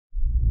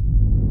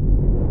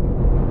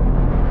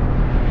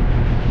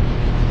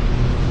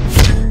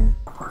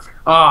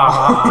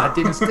Ah, it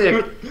didn't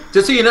stick.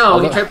 Just so you know,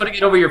 you Although tried putting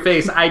it over your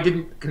face. I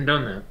didn't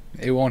condone that.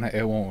 it won't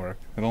work.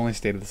 It only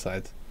stay to the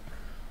sides.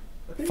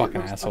 I think it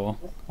Fucking looks asshole.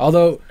 like-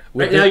 Although Right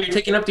with now, it, you're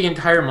taking up the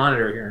entire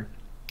monitor here.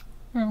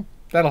 well,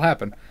 that'll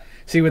happen.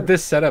 See, with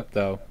this setup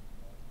though,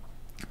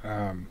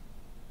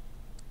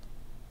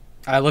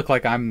 I look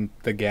like I'm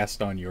the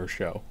guest on your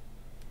show.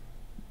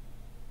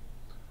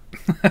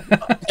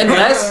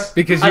 Unless,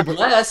 Because you-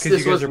 unless because you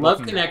this guys was are Love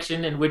both-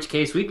 Connection, in which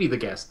case we'd be the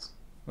guests.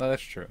 Well,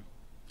 that's true.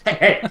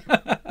 Hey,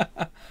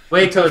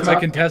 wait till it's My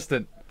off.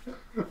 contestant,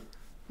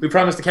 We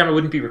promised the camera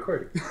wouldn't be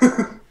recorded.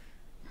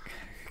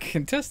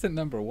 contestant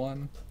number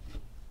one.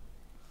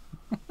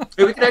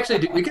 Hey, we could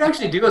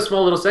actually do a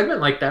small little segment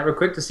like that real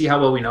quick to see how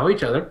well we know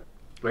each other,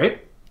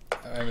 right?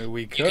 I mean,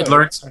 we You could. could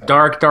learn some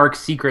dark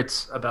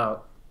secrets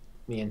about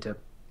me and Tip.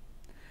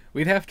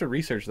 We'd have to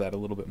research that a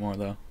little bit more,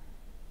 though.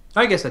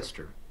 I guess that's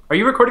true. Are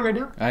you recording right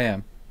now? I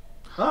am.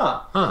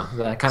 Ah. Huh.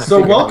 That kind of So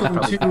figured welcome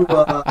that to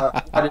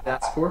probably- I didn't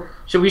ask for.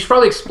 We should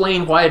probably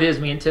explain why it is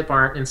me and Tip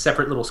aren't in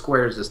separate little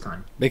squares this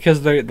time.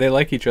 Because they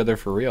like each other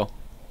for real.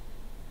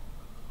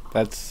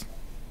 That's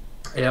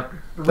Yep.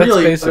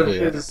 Really, basically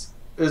it.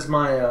 is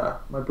my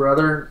my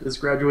brother is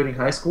graduating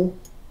high school,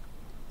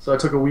 so I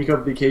took a week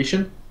of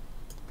vacation.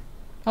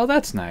 oh,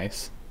 that's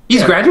nice.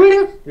 He's Yeah.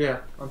 graduating? Yeah,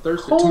 on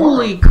Thursday.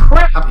 Holy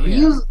tomorrow. crap!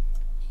 Yeah.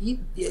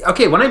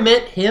 Okay, when I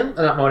met him,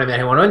 not when I met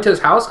him, when I went to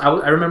his house,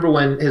 I remember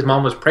when his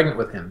mom was pregnant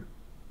with him.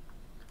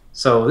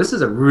 So this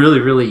is a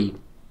really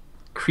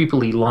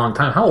creepily long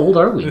time. How old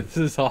are we? This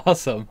is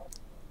awesome.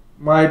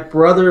 My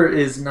brother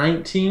is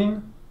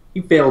 19.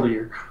 He failed a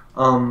year.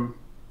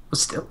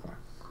 Still,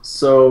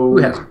 So who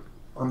hasn't?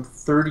 I'm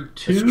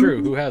 32. It's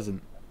true. Who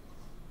hasn't?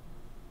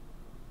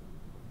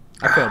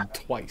 I failed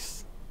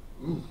twice.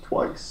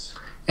 Twice.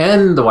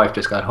 And the wife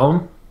just got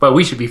home, but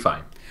we should be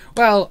fine.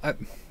 Well,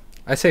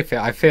 I say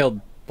I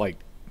failed like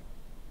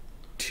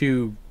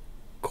 2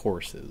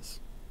 courses.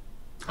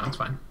 That's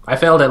fine. I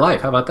failed at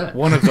life. How about that?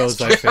 One of those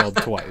I failed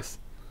twice.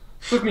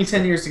 Took me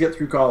 10 years to get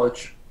through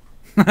college.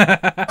 Not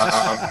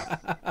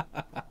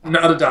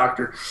a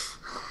doctor.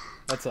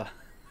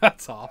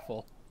 That's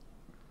awful.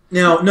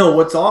 Now, no,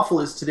 what's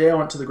awful is today I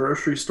went to the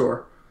grocery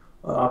store,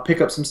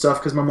 pick up some stuff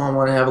because my mom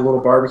wanted to have a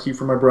little barbecue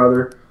for my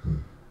brother,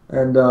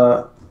 and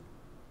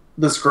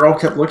this girl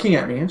kept looking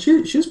at me, and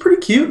she was pretty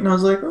cute, and I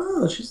was like,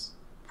 oh, she's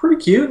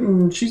pretty cute,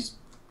 and she's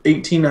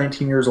 18,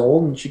 19 years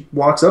old, and she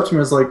walks up to me and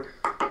was like,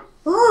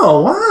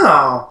 oh,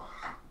 wow,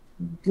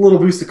 little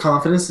boost of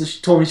confidence, and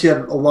she told me she had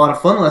a lot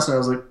of fun last night. I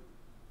was like,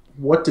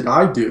 what did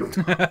I do?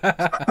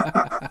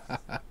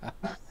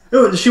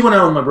 She went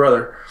out with my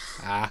brother.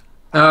 Ah,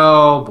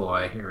 Oh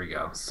boy, here we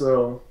go.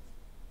 So,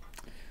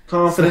 so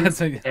confidence.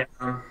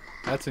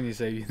 that's when you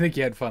say you think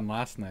you had fun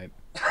last night.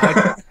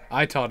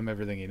 I taught him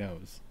everything he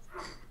knows.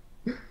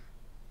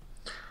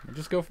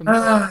 Just go from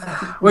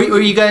there. Were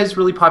you guys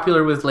really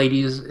popular with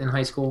ladies in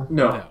high school?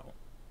 No.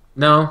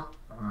 No.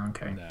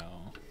 Okay.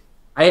 No.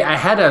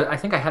 I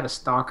think I had a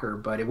stalker,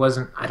 but it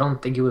wasn't. I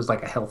don't think it was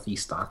like a healthy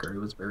stalker. It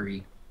was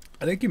very.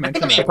 I think you I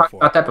think mentioned I that talked before.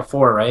 about that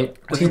before, right?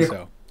 I think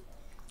so.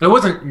 It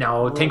wasn't.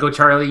 No, Tango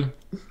Charlie.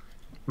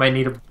 Might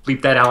need to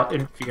bleep that out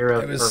in fear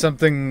of. It was or-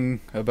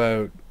 something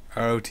about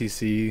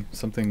ROTC,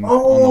 something on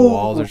Oh. the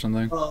walls or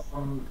something.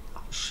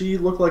 She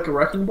looked like a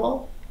wrecking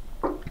ball.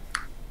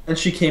 And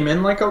she came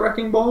in like a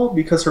wrecking ball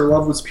because her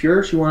love was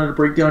pure. She wanted to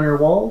break down your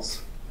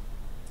walls.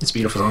 It's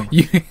beautiful.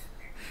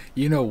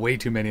 You know way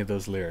too many of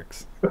those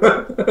lyrics. You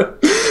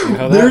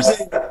know There's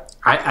that?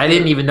 I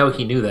didn't even know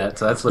he knew that.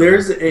 So that's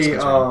there's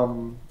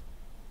literally-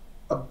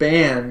 a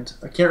band.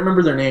 I can't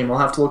remember their name. I'll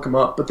have to look them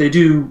up. But they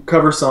do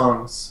cover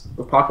songs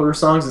of popular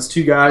songs. It's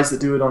 2 guys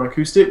that do it on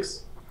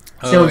acoustics.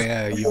 Oh Sounds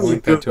yeah, you really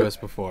linked that to good. us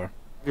before.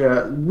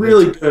 Yeah,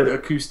 really good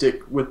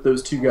acoustic with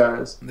those 2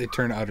 guys. They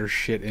turn utter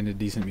shit into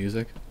decent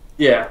music.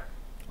 Yeah.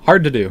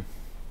 Hard to do.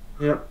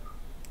 Yep.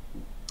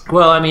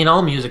 Well, I mean,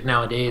 all music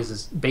nowadays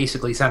is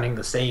basically sounding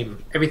the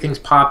same. Everything's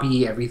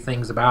poppy.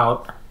 Everything's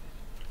about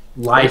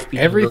life.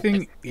 Being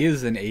Everything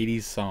is an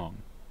 80s song.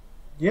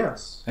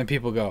 Yes. And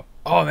people go,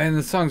 oh man,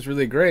 this song's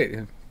really great.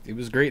 It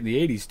was great in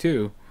the 80s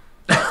too.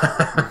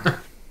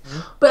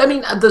 But I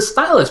mean, the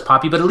style is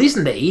poppy. But at least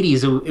in the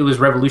 '80s, it was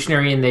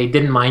revolutionary, and they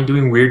didn't mind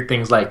doing weird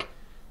things like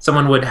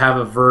someone would have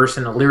a verse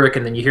and a lyric,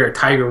 and then you hear a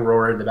tiger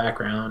roar in the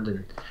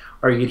background,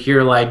 or you'd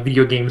hear like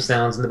video game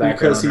sounds in the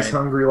background. Because he's right?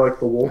 hungry like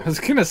the wolf. I was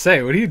gonna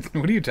say, what are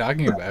you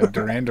talking about?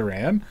 Duran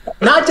Duran?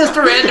 Not just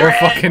Duran Or Duran.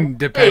 fucking Hey,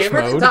 Depeche if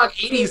we're gonna Mode? talk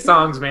 '80s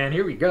songs, man,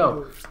 here we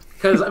go.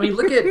 Because I mean,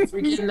 look at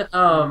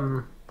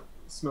freaking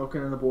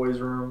Smoking in the boys'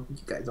 room. You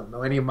guys don't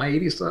know any of my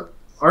 '80s stuff.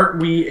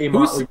 Aren't we a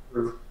Who's- Motley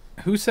Crue?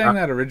 Who sang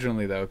that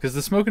originally though? Because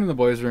the Smoking in the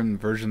Boys Room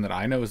version that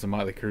I know is the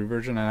Motley Crue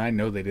version, and I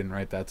know they didn't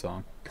write that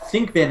song. I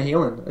think Van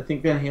Halen. I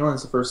think Van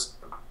Halen's the first.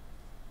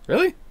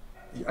 Really?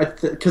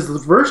 Because the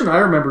version I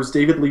remember is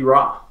David Lee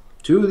Roth.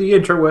 To the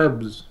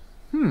interwebs.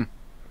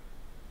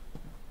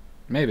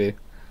 Maybe.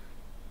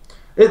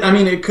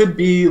 It could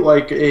be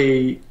like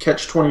a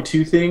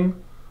Catch-22 thing,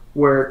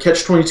 where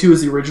Catch-22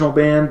 is the original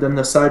band, then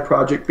the side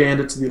project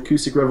Bandits of the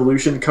Acoustic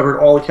Revolution covered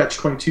all the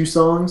Catch-22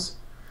 songs,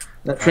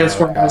 That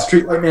transformed into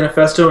Streetlight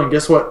Manifesto, and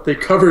guess what? They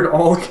covered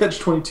all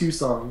Catch-22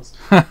 songs.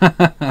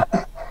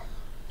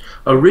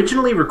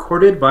 Originally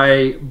recorded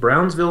by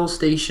Brownsville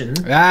Station,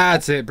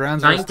 That's it,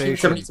 Brownsville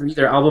Station. 1973.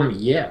 Their album,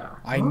 Yeah.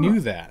 I knew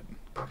that.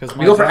 Because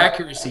We go for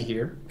accuracy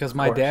here. Because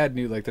my dad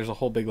knew, like, there's a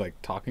whole big, like,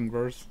 talking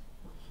verse.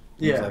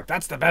 He was Yeah. like,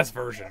 that's the best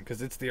version,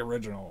 because it's the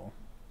original.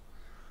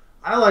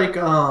 I like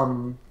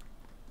Everyone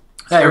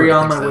Carry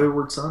On thinks My that.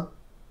 Wayward Son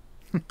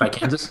By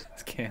Kansas.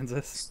 It's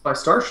Kansas. by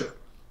Starship.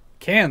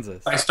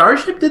 Kansas. By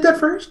Starship did that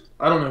first?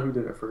 I don't know who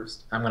did it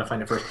first. I'm going to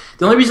find it first.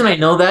 The only reason I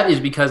know that is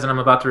because, and I'm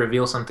about to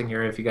reveal something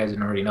here if you guys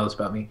didn't already know this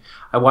about me,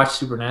 I watched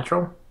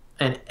Supernatural,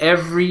 and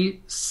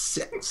every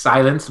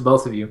silence,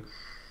 both of you,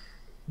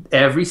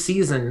 every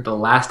season, the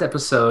last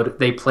episode,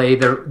 they play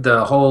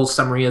the whole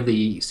summary of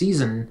the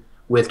season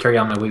with Carry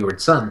On My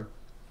Wayward Son.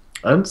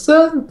 That's,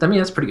 I mean,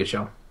 that's a pretty good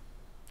show.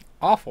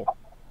 Awful.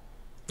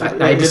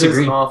 I It is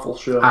disagree. an awful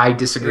show. I It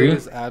disagree.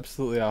 is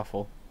absolutely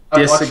awful. I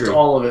watched disagree.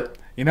 all of it.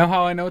 You know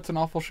how I know it's an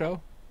awful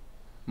show?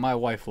 My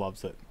wife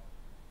loves it.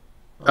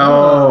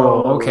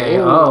 Oh, okay.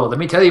 Oh, let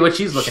me tell you what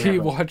she's looking She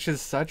at. watches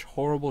such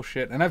horrible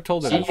shit, and I've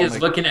told her She this. I'm is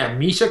like, looking at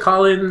Misha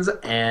Collins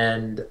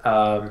and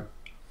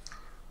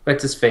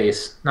what's his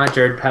face? Not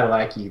Jared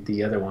Padalecki,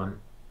 the other one.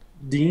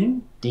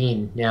 Dean?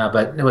 Dean, yeah,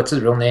 but what's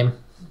his real name?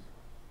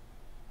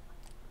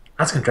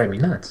 That's gonna drive me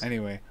nuts.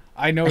 Anyway,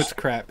 I know it's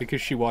crap because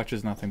she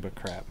watches nothing but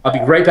crap. I'll be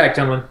right back,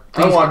 gentlemen.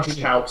 I Please watched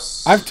continue.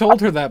 House. I've told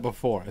her that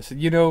before. I said,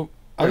 you know,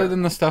 other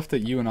than the stuff that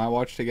you and I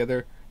watch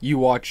together, you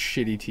watch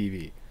shitty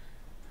TV.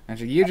 And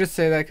she's like, you just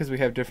say that because we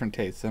have different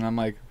tastes. And I'm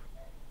like,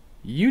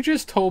 you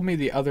just told me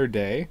the other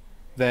day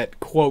that,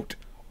 quote,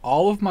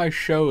 all of my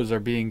shows are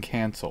being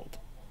canceled.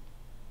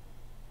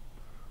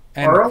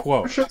 End Are all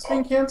quote. shows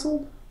being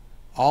canceled?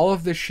 All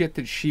of the shit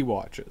that she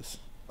watches.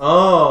 The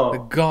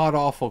Oh,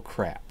 god-awful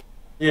crap.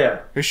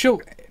 yeah. 'Cause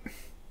she'll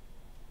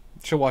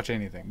watch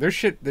anything. There's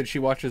shit that she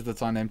watches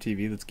that's on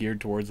MTV that's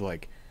geared towards,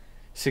 like,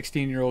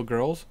 16-year-old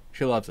girls.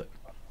 She loves it.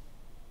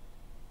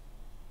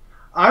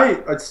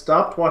 I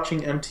stopped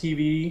watching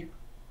MTV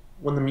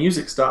when the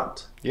music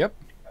stopped. Yep.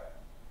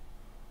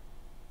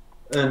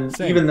 And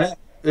Same. even then,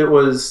 it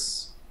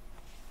was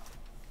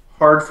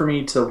hard for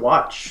me to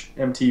watch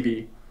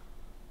MTV.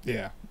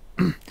 Yeah.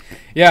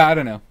 Yeah, I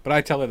don't know. But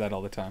I tell her that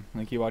all the time.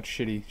 Like, you watch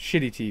shitty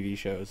TV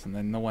shows, and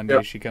then the one day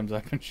Yep. she comes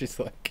up and she's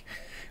like,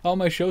 all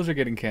my shows are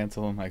getting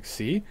canceled. I'm like,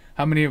 see?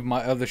 How many of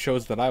my other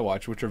shows that I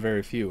watch, which are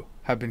very few,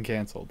 have been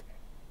canceled?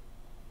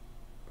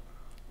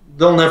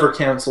 They'll never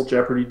cancel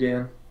Jeopardy,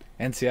 Dan.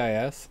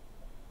 NCIS?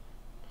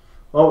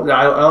 Oh,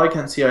 I like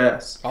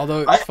NCIS.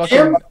 Although, I it's fucking...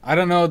 am- I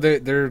don't know,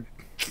 they're...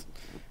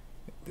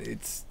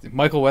 It's...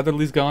 Michael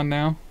Weatherly's gone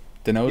now?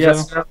 DiNozzo?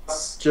 Yes,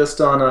 that's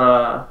just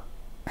on,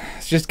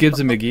 It's just Gibbs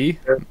and McGee?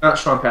 not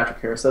Sean Patrick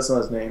Harris, that's not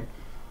his name.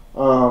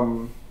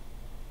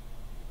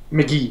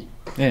 McGee.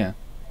 Yeah.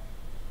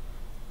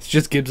 It's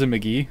just Gibbs and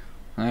McGee?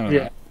 I don't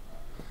Yeah.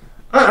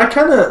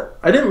 know.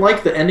 I didn't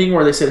like the ending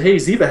where they said, hey,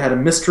 Ziva had a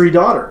mystery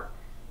daughter,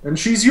 and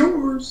she's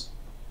yours.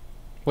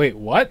 Wait,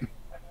 what?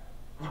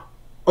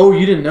 Oh,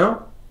 you didn't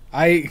know?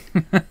 I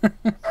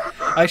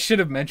should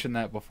have mentioned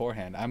that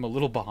beforehand. I'm a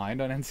little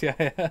behind on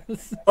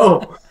NCIS.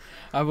 Oh,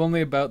 I'm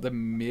only about the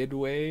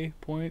midway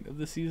point of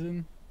the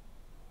season.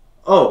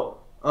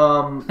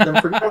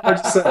 then forget what I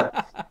just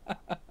said.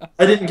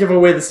 I didn't give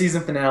away the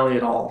season finale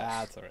at all.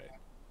 That's alright.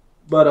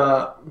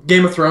 But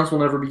Game of Thrones will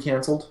never be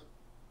canceled.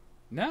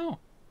 No,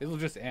 it'll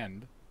just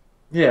end.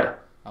 Yeah.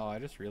 Oh, I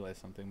just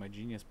realized something. My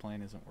genius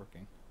plan isn't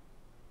working.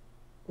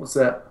 What's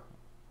that?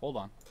 Hold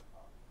on.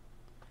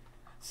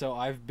 So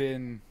I've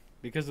been,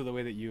 because of the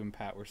way that you and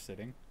Pat were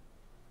sitting,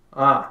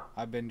 Ah,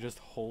 I've been just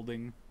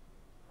holding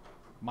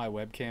my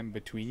webcam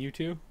between you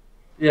two.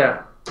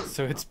 yeah.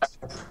 So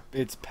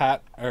it's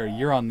Pat, or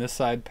you're on this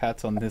side,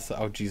 Pat's on this side.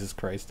 Oh, Jesus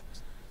Christ.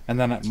 And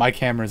then my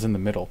camera's in the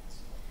middle.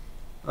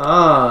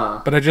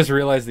 Ah. But I just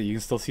realized that you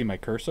can still see my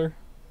cursor.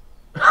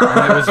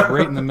 And it was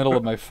right in the middle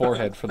of my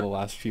forehead for the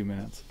last few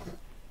minutes.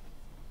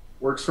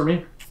 Works for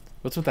me.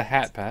 What's with the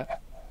hat,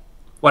 Pat?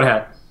 What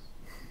hat?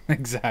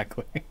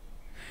 Exactly.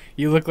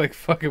 You look like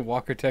fucking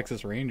Walker,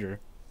 Texas Ranger.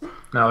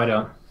 No, I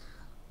don't.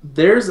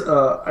 There's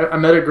I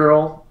met a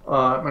girl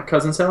at my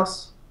cousin's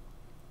house.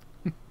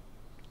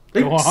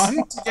 They Go on.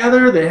 sit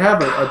together. They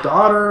have a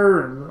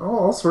daughter and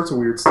all sorts of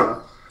weird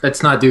stuff.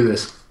 Let's not do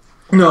this.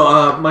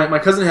 No, my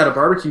cousin had a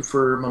barbecue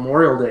for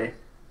Memorial Day,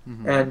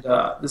 and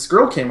this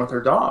girl came with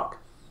her dog,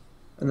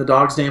 and the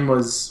dog's name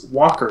was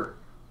Walker,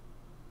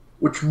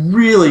 which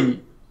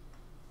really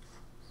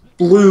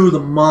blew the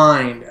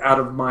mind out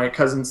of my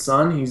cousin's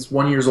son. He's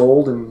 1 year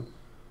old, and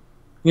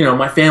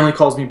my family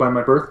calls me by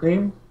my birth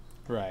name,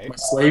 Right. my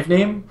slave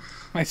name.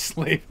 My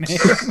slave name.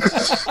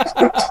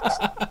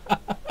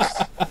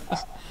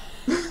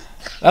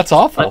 That's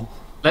awful.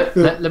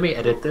 Let me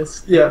edit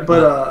this. Yeah,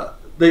 but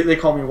they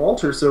call me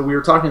Walter, so we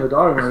were talking to the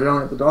dog, and we were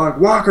yelling at the dog,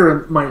 Walker,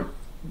 and my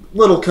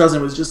little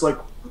cousin was just like,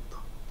 what the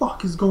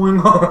fuck is going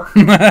on?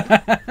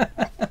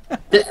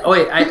 Oh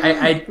wait,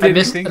 I Did he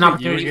missed think an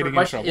that you were opportunity for getting a in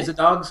question. trouble? Is the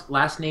dog's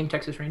last name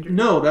Texas Ranger?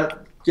 No,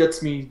 that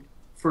gets me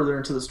further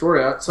into the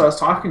story. So I was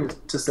talking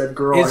to said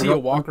girl. Is he a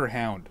Walker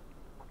Hound?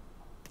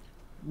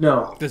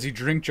 No, Does he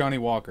drink Johnny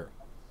Walker?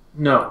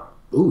 no.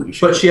 Ooh, you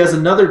should. But she has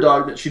another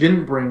dog that she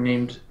didn't bring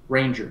named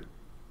Ranger.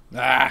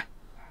 Ah,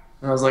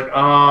 And I was like,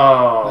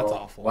 oh, that's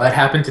awful. What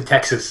happened to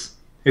Texas?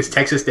 Is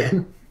Texas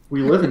dead?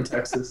 we live in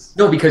Texas.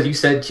 No, because you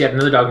said she had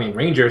another dog named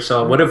Ranger.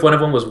 So what if one of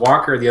them was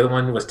Walker, the other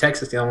one was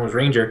Texas, the other one was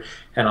Ranger,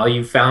 and all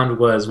you found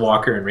was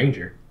Walker and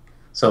Ranger?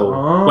 So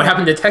Oh. what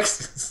happened to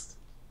Texas?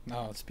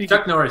 No, speaking.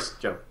 Chuck Norris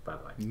joke, by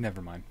the way.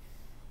 Never mind.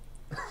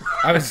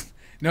 I was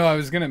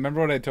gonna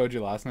remember what I told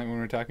you last night when we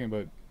were talking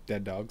about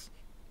dead dogs.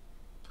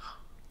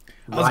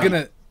 I was Right.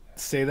 gonna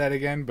say that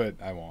again, but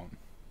I won't.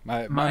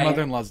 My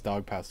mother-in-law's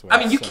dog passed away. I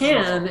mean, you so-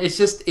 can. It's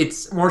just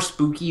it's more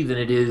spooky than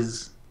it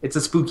is. It's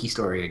a spooky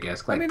story, I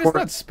guess. I Like mean, poor- it's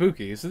not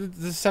spooky. So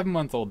this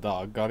 7-month-old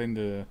dog got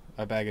into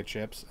a bag of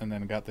chips and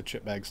then got the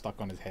chip bag stuck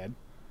on his head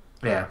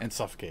yeah. and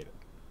suffocated.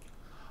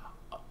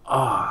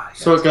 Oh,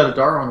 So it got a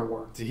Darwin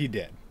Award. So he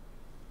did.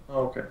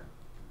 Oh, okay.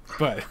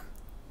 But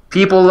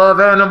people love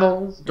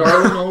animals.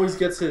 Darwin always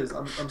gets his.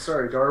 I'm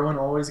sorry. Darwin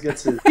always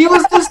gets his. He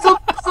was just a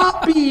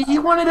puppy. He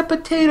wanted a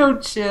potato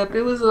chip.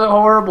 It was a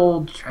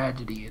horrible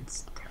tragedy.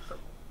 It's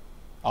terrible.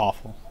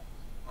 awful.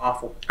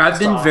 Awful. I've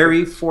been Stop.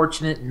 very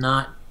fortunate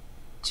not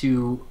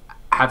to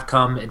have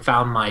come and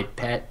found my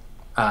pet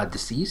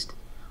deceased,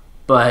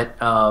 but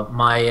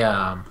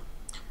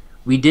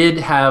we did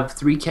have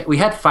 3 cats. We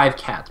had 5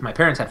 cats. My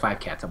parents had 5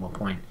 cats at one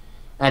point,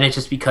 and it's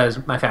just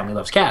because my family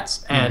loves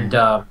cats. And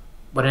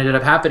what ended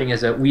up happening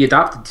is that we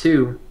adopted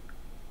 2,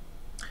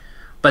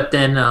 but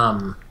then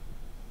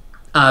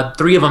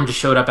 3 of them just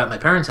showed up at my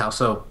parents' house.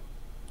 So,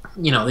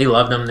 they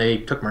loved them. They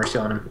took mercy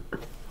on them.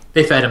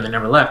 They fed them. They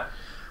never left.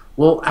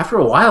 Well, after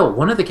a while,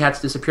 one of the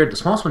cats disappeared. The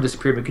smallest one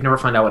disappeared. We could never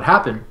find out what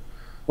happened.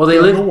 Well, they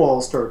The lived.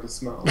 walls start to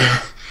smell.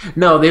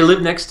 No, they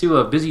lived next to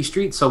a busy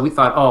street, so we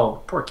thought,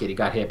 oh, poor kitty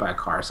got hit by a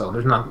car, so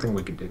there's nothing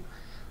we could do.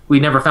 We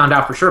never found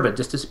out for sure, but it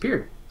just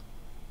disappeared.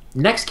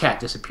 Next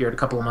cat disappeared a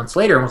couple of months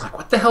later, and was like,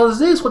 what the hell is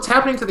this? What's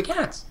happening to the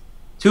cats?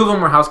 2 of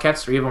them were house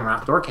cats, 3 of them were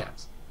outdoor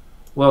cats.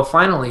 Well,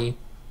 finally,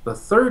 the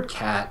 3rd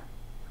cat,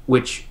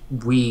 which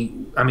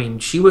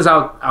she was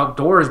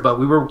outdoors, but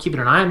we were keeping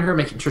an eye on her,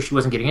 making sure she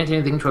wasn't getting into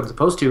anything she wasn't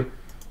supposed to.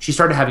 She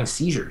started having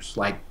seizures,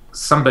 like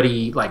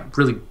somebody, like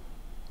really,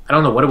 I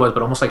don't know what it was,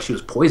 but almost like she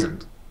was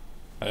poisoned.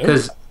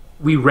 Because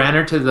we ran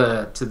her to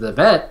the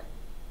vet,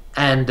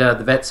 and the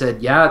vet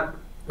said, yeah,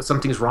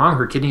 something's wrong.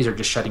 Her kidneys are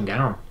just shutting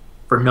down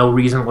for no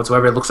reason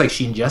whatsoever. It looks like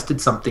she ingested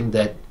something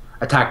that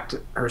attacked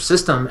her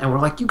system, and we're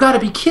like, you got to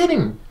be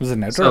kidding. Was it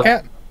an outdoor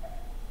cat?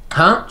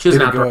 Huh? She was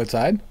Did an it go outdoor.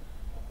 outside?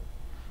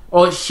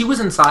 Well, she was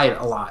inside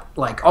a lot.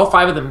 Like all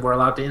 5 of them were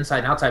allowed to inside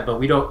and outside, but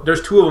we don't.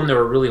 There's 2 of them that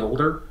were really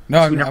older. No,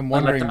 so I'm- we never I'm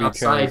let wondering them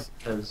outside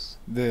because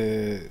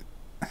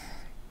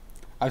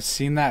I've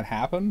seen that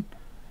happen,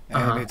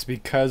 and it's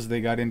because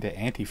they got into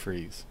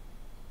antifreeze,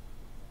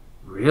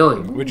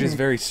 really, which is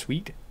very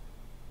sweet,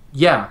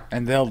 yeah.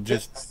 and they'll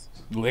just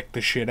lick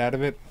the shit out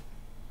of it.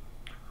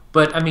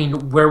 But I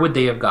mean, where would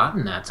they have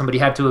gotten that? Somebody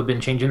had to have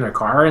been changing their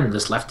car and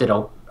just left it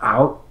out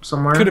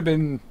somewhere. Could have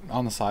been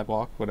on the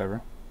sidewalk,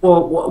 whatever.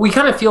 Well, we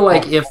kind of feel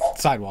like if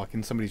Sidewalk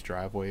in somebody's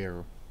driveway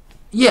or...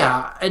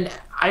 yeah, and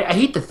I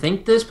hate to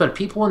think this, but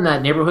people in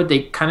that neighborhood,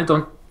 they kind of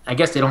don't. I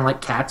guess they don't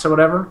like cats or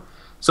whatever.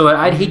 So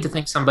I'd hate to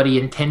think somebody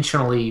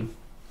intentionally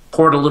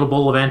poured a little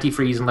bowl of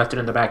antifreeze and left it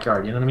in the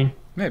backyard. You know what I mean?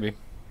 Maybe.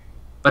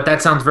 But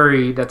that sounds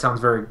very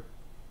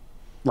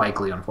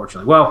likely,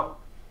 unfortunately. Well,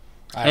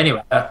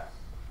 anyway, That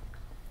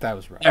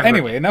was right. Never.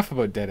 Anyway, enough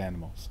about dead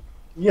animals.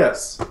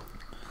 Yes.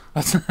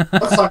 Let's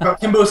Let's talk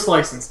about Kimbo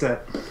Slice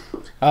instead.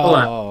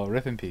 oh,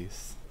 rip in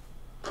peace.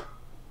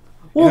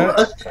 Well,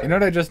 You know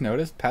what I just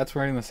noticed? Pat's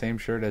wearing the same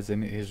shirt as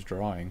in his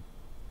drawing.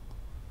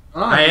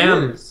 I he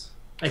am. is.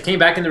 I came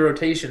back into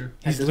rotation.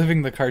 He's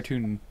living the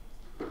cartoon.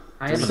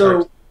 I am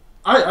So,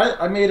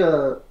 I made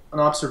an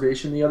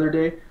observation the other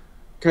day,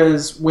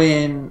 because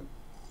when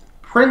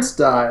Prince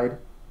died,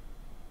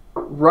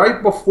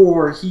 right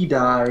before he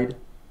died,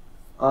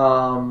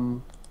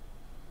 China,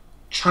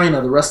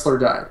 the wrestler,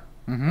 died.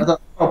 Mhm. I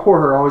thought, oh,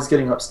 poor her, always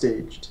getting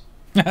upstaged.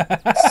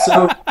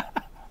 So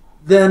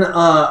then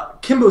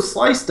Kimbo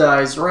Slice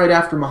dies right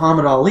after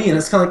Muhammad Ali, and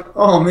it's kind of like,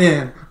 oh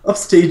man,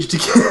 upstaged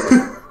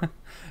again.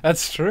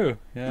 That's true.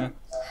 Yeah.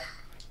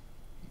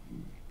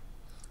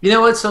 You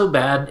know what's so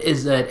bad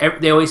is that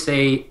they always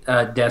say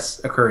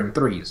deaths occur in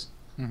 3s.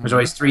 There's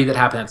always 3 that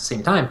happen at the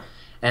same time,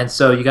 and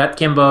so you got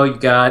Kimbo, you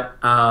got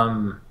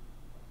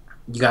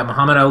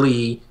Muhammad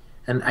Ali,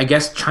 and I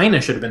guess China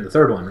should have been the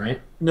 3rd one,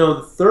 right? No,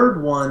 the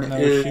third one No,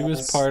 is she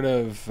was part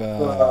of.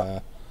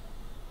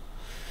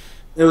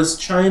 It was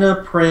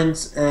China,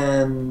 Prince,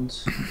 and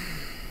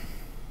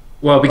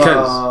Well,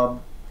 because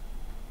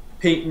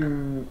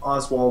Peyton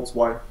Oswald's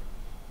wife,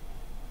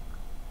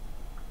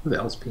 who the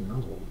hell's Patton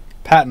Oswald?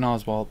 Patton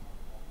Oswalt.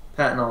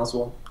 Patton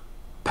Oswald.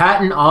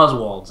 Patton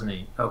Oswald's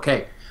name.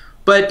 Okay,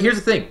 but here's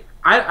the thing.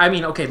 I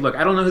mean, okay, look,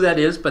 I don't know who that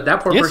is, but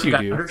that poor Yes, person you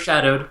got do.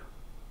 overshadowed.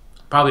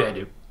 Probably I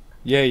do.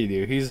 Yeah, you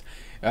do. He's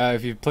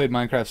If you've played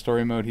Minecraft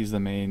Story Mode, he's the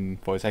main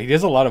voice actor. He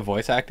does a lot of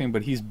voice acting,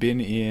 but he's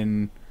been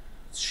in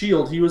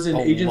Shield. He was in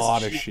a Agents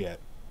lot of of Shield.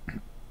 shit.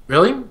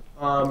 Really?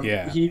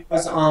 Yeah. He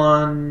was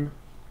on.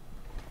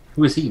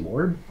 Who is he?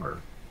 Ward? Or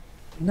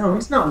No,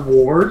 he's not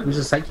Ward. who's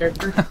a side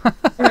character?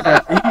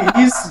 Yeah,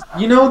 he's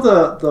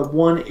the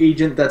one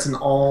agent that's in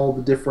all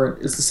the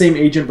different. It's the same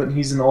agent, but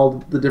he's in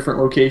all the different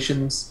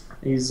locations.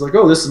 He's like,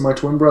 oh, this is my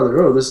twin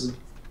brother. Oh, this is.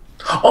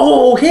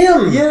 Oh,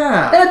 him!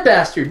 Yeah. That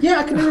bastard. Yeah,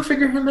 I can never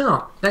figure him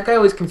out. That guy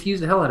always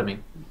confused the hell out of me.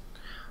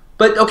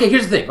 But okay,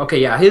 here's the thing. Okay,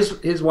 yeah,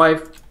 his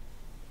wife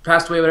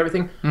passed away with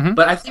everything. Mhm.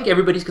 But I think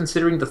everybody's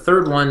considering the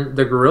third one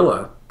the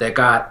gorilla that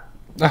got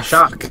Oh,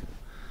 shot fuck.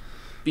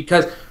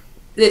 because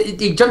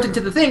it jumped into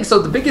the thing. So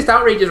the biggest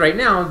outrages right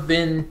now have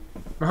been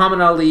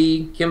Muhammad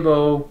Ali,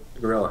 Kimbo,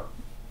 the gorilla.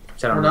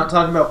 Which I don't We're know. not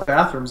talking about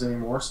bathrooms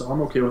anymore, so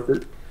I'm okay with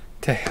it.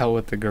 To hell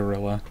with the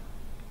gorilla.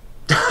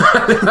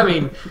 I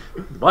mean,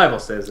 the Bible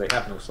says they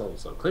have no soul,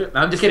 so clear.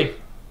 No, I'm just kidding.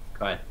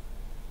 Go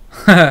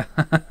ahead.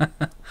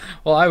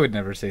 Well, I would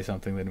never say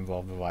something that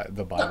involved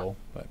the Bible,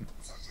 but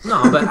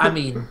No, but I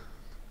mean,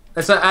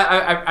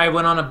 I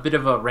went on a bit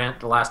of a rant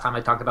the last time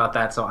I talked about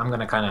that, so I'm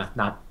gonna kind of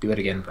not do it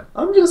again. But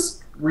I'm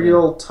just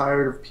real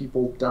tired of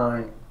people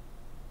dying.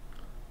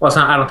 well, it's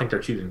not. I don't think they're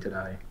choosing to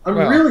die. I'm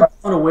Well- really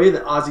blown away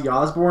that Ozzy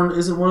Osbourne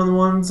isn't one of the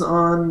ones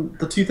on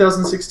the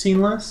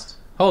 2016 list.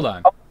 hold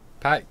on,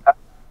 Pat.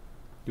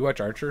 You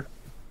watch Archer?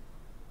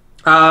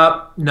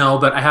 No,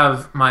 but I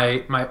have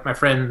my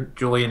friend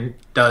Julian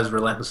does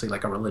relentlessly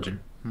like a religion.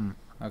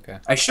 Okay.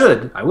 I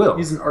should. I will.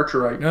 He's an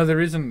Archerite. No, the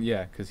reason,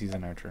 yeah, because he's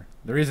an Archer.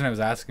 The reason I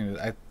was asking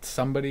is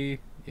somebody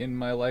in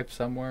my life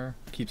somewhere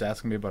keeps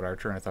asking me about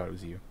Archer, and I thought it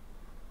was you.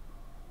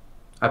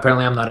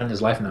 Apparently, I'm not in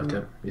his life enough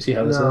to. You see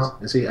how this No. is?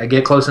 You see, I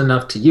get close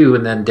enough to you,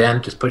 and then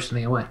Dan just pushes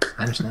me away.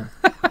 I understand.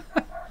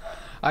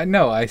 I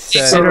know. I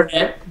said,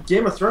 Internet.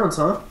 Game of Thrones,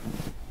 huh?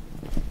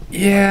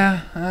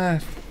 yeah.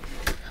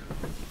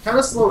 Kind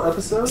of slow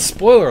episode.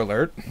 Spoiler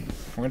alert.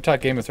 We're gonna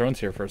talk Game of Thrones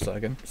here for a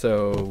second,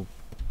 so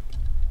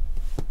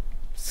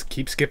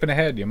keep skipping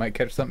ahead. You might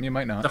catch something, you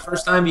might The not.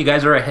 first time you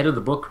guys are ahead of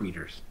the book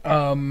readers.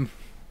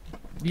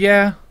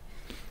 Yeah.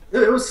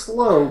 It was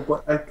slow,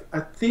 but I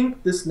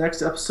think this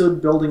next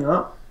episode building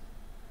up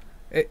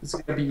is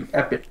going to be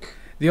epic.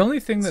 The only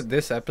thing that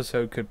this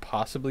episode could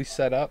possibly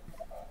set up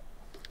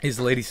is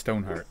Lady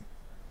Stoneheart.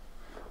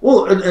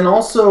 Well, and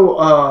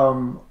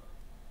also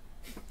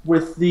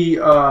with the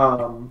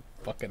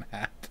Fucking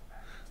hat.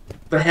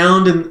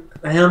 Hound and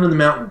the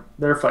Mountain,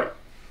 their fight.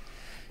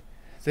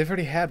 They've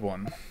already had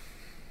one.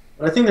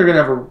 But I think they're going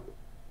to have a.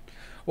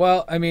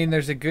 Well, I mean,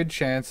 there's a good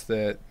chance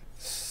that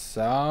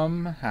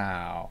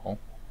somehow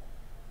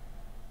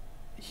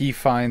he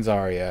finds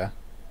Arya,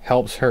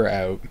 helps her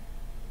out,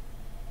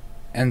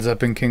 ends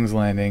up in King's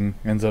Landing,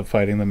 ends up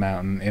fighting the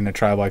Mountain in a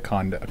trial by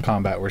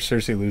combat where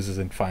Cersei loses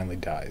and finally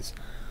dies.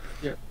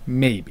 Yeah.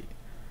 Maybe.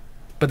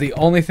 But the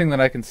only thing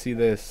that I can see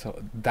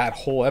that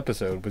whole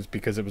episode was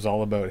because it was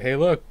all about, hey,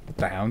 look,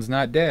 the Hound's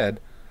not dead.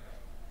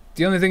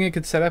 The only thing it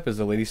could set up is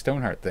the Lady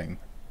Stoneheart thing.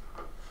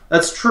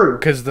 That's true.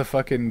 Because the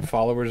fucking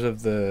followers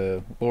of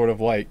the Lord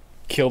of Light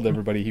killed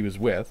everybody he was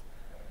with.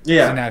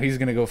 Yeah. So now he's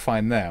going to go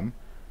find them.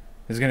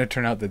 It's going to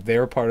turn out that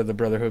they're part of the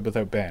Brotherhood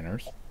Without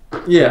Banners.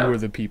 Yeah. Who were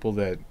the people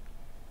that,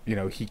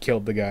 he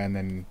killed the guy and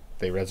then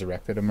they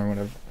resurrected him or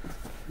whatever.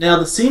 Now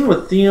the scene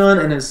with Theon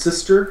and his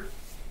sister.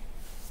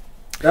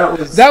 That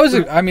was That was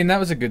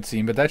a good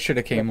scene, but that should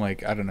have came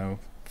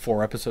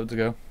 4 episodes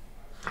ago.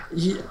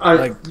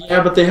 Yeah,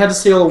 but they had to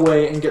sail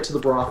away and get to the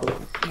brothel.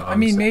 I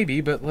mean, maybe,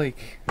 but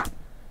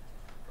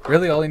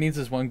really all he needs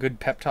is one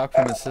good pep talk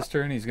from his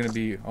sister and he's going to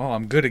be, oh,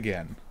 I'm good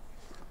again.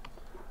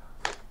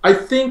 I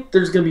think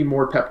there's going to be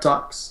more pep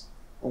talks.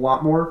 A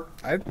lot more.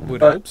 I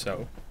would But- hope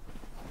so.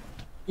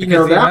 You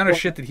Because know, the that amount of one-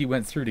 shit that he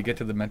went through to get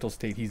to the mental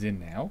state he's in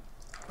now,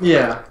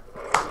 Yeah.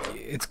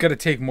 it's got to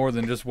take more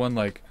than just one,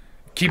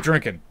 keep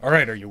drinking. All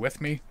right, are you with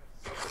me?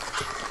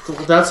 So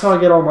that's how I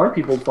get all my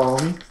people to follow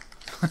me.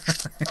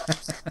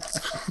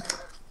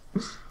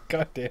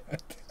 God damn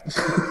it.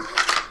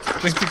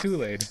 Drink the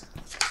Kool-Aid.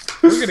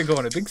 We're going to go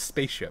on a big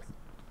spaceship.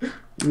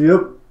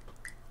 Yep.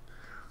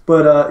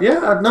 But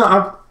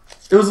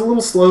it was a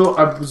little slow.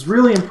 I was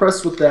really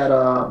impressed with that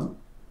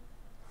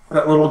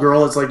that little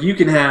girl. It's like you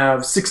can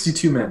have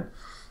 62 men.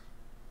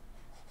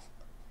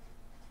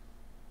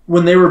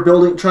 When they were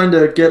trying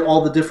to get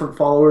all the different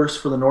followers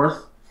for the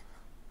North.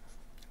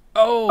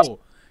 Oh!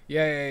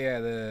 Yeah.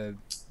 The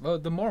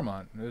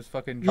Mormont. It was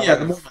fucking...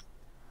 Yeah,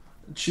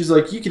 she's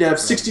like, you could have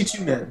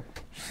 62 men.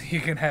 You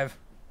can have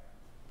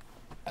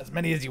as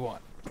many as you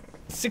want.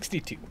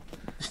 62.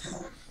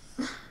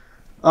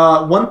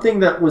 One thing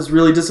that was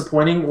really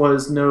disappointing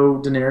was no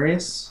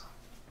Daenerys.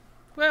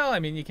 Well, I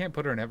mean, you can't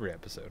put her in every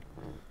episode.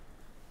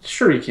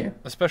 Sure you can.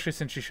 Especially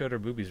since she showed her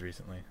boobies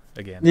recently.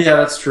 Again. Yeah,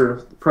 that's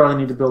true. Probably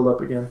need to build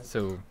up again.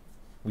 So,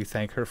 we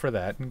thank her for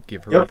that and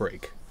give her a Yep.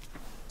 break.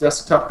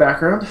 Desktop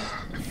background.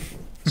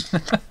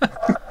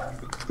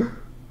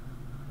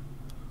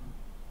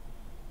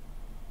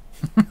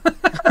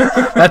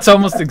 That's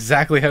almost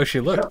exactly how she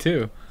looked,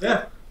 too.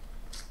 Yeah.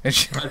 And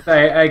she,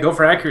 I go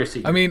for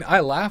accuracy. I mean,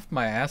 I laughed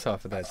my ass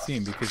off at that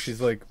scene because she's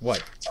like,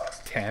 what,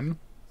 10?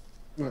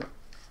 Yeah.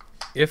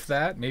 If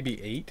that,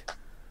 maybe 8.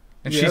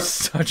 And Yep. she's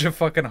such a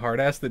fucking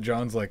hard ass that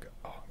John's like,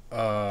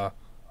 like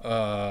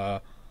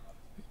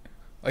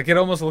it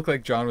almost looked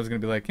like John was gonna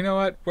be like, you know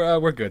what,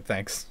 we're good,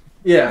 thanks,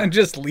 Yeah. and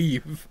just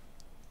leave.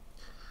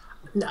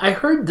 I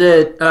heard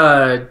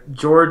that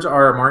George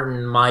R. R.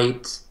 Martin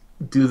might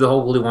do the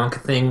whole Willy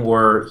Wonka thing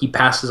where he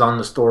passes on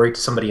the story to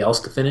somebody else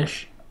to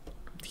finish.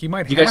 He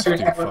might You guys have hear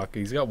to. that? Fuck,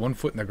 he's got one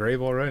foot in the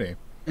grave already.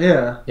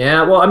 Yeah.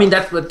 Yeah, well, I mean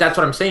that's what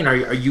I'm saying.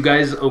 Are you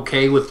guys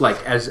okay with,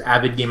 like, as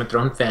avid Game of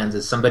Thrones fans,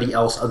 as somebody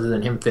else other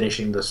than him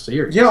finishing the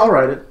series? Yeah, I'll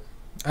write it.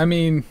 I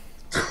mean,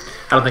 I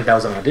don't think that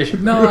was an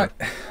audition. not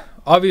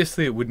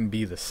obviously it wouldn't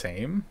be the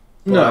same,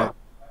 but No.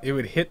 it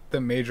would hit the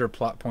major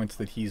plot points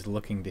that he's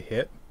looking to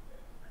hit.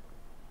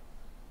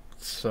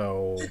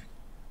 So,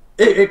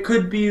 It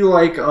could be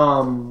like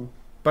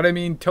but I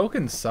mean,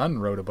 Tolkien's son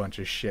wrote a bunch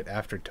of shit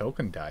after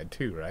Tolkien died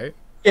too, right?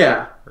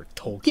 yeah. Or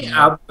Tolkien.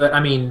 Yeah, but I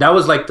mean that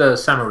was like the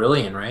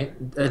Silmarillion, right?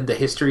 The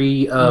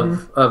history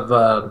of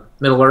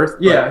Middle Earth.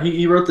 But, Yeah,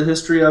 he wrote the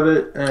history of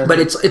it, and but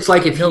it's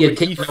like if No, he had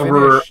but he taken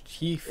over.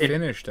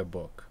 finished a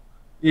book.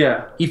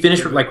 yeah, He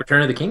finished with, like,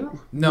 Return of the King,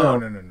 No.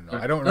 No.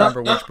 I don't not,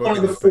 remember not which book. one it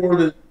of the was, but four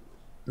that.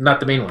 not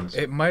the main ones.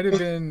 It might have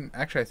been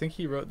actually. I think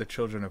he wrote the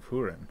Children of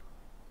Hurin.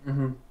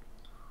 Mhm.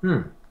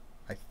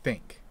 I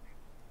think.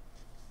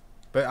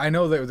 But I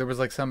know that there was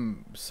like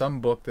some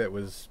book that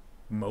was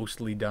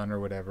mostly done or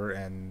whatever,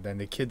 and then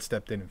the kid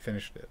stepped in and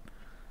finished it.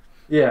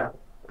 Yeah,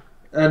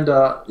 and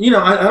I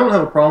don't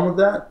have a problem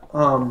with that.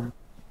 I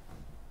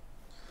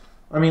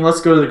mean, let's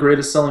go to the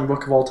greatest selling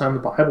book of all time. The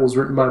Bible was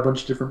written by a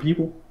bunch of different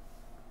people.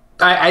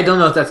 I don't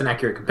know if that's an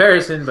accurate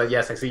comparison, but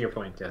yes, I see your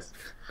point. Yes.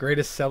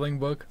 Greatest selling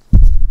book,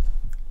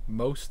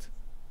 most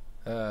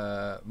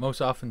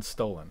often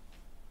stolen.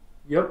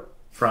 Yep.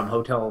 From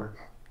hotel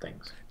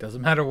things.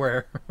 Doesn't matter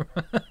where.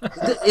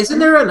 Isn't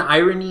there an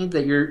irony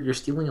that you're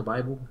stealing a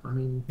Bible? I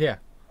mean, Yeah.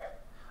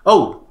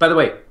 oh, by the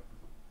way,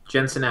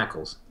 Jensen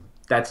Ackles.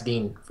 That's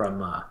Dean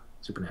from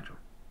Supernatural.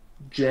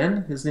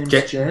 Jen. His name's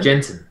Jensen. Jen.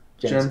 Jensen.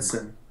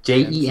 Jensen.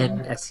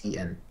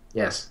 Jensen.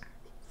 Yes.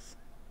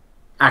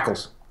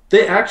 Ackles.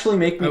 They actually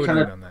make I me would kind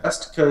know of on that.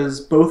 impressed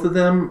because both of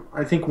them.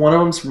 I think one of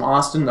them's from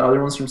Austin, the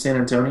other one's from San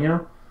Antonio.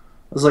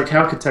 I was like,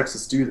 how could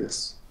Texas do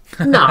this?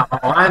 No,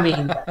 I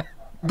mean,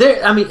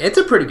 it's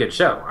a pretty good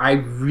show. I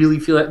really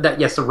feel that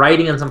yes, the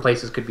writing in some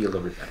places could be a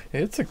little bit better.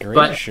 It's a great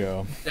But-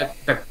 show.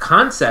 The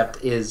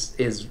concept is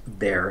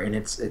there, and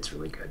it's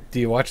really good. Do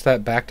you watch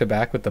that back to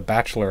back with The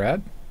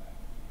Bachelorette?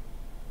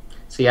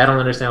 See, I don't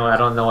understand why. I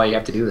don't know why you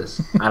have to do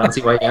this. I don't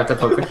see why you have to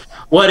poke.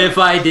 What if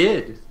I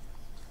did?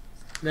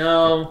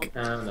 No.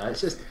 It's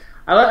just.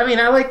 I mean,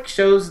 I like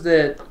shows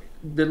that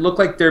look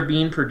like they're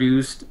being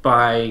produced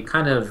by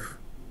kind of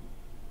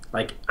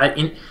like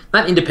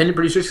not independent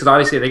producers, because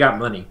obviously they got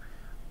money,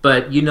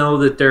 but you know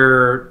that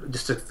they're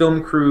just a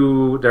film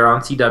crew. They're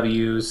on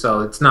CW, so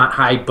it's not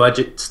high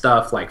budget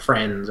stuff like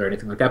Friends or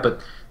anything like that.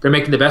 But they're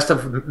making the best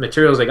of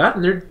materials they got,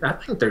 and I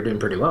think they're doing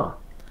pretty well.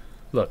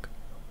 Look,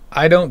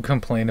 I don't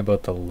complain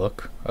about the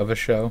look of a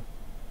show.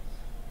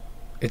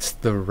 It's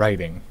the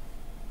writing.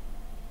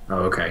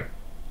 Oh, okay.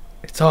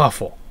 It's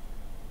awful.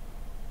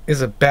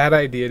 It's a bad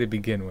idea to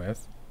begin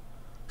with.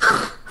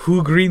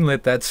 Who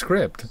greenlit that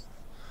script?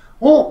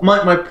 Well,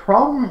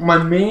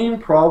 my main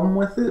problem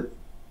with it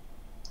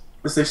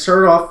is they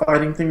started off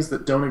fighting things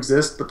that don't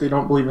exist, but they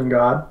don't believe in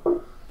God.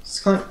 It's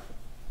kind of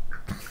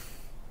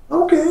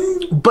okay,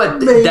 But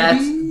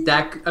maybe.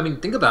 that. I mean,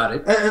 think about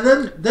it. and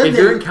then If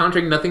you're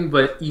encountering nothing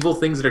but evil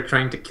things that are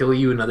trying to kill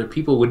you and other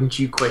people, wouldn't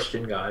you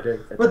question God?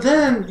 But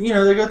then they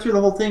go through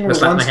the whole thing where Let's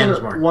slap my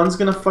hands more. one's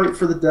gonna fight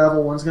for the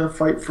devil, one's gonna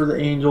fight for the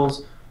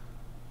angels,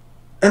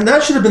 and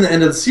that should have been the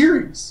end of the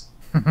series.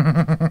 But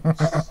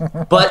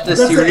the That's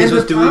the series end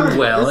was of doing time.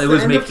 well. That's It the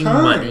was end of making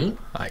time. money.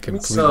 I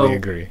completely So-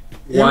 agree.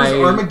 Why? It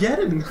was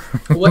Armageddon.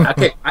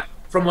 Okay,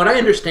 from what I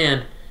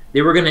understand,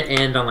 they were going to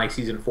end on like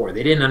season 4.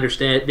 They didn't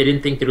understand. They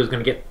didn't think that it was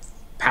going to get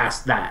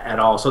past that at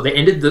all. So they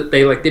ended.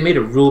 They made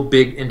a real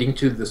big ending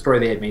to the story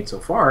they had made so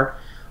far.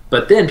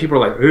 But then people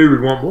were like, "Hey, we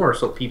want more."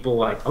 So people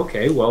were like,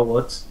 "Okay, well,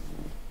 let's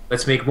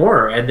make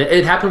more." And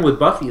it happened with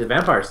Buffy the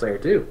Vampire Slayer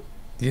too.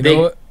 You They-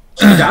 know what?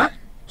 She died.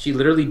 She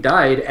literally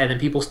died, and then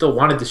people still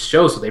wanted the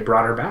show, so they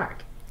brought her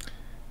back.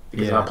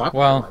 Because of how Yeah. popular it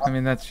Well, was. I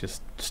mean that's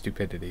just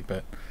stupidity,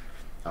 but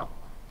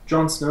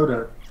Jon Snow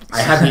died.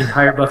 I have the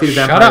entire Buffy the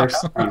Shut Vampire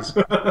series.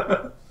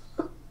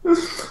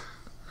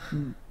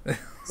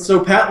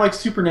 So Pat likes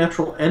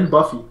Supernatural and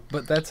Buffy.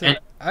 that's And-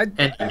 it.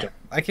 And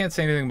I can't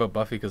say anything about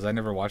Buffy because I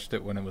never watched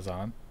it when it was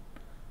on.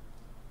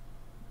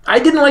 I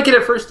didn't like it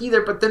at first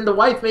either, but then the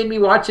wife made me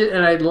watch it,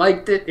 and I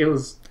liked it. It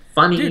was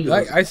funny. Dude, It was-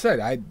 like I said,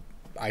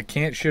 I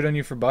can't shit on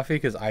you for Buffy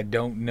because I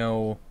don't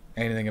know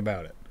anything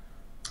about it.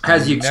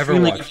 has the never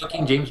extremely watched.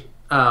 good-looking James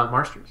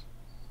Marsters.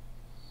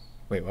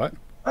 Wait, what?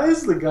 Why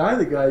is the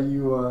guy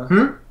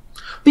you?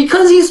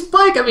 Because he's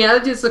Spike. I mean,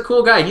 I'm just a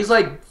cool guy. He's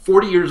like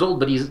 40 years old,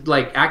 but he's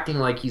like acting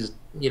like he's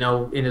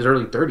in his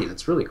early 30s.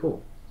 It's really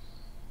cool.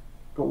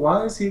 But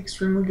why is he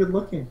extremely good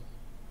looking?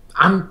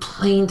 I'm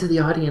playing to the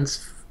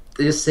audience,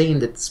 just saying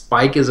that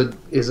Spike is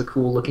a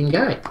cool looking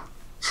guy.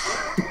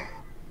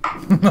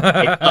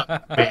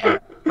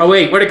 Oh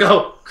wait, where'd it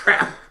go?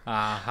 Crap!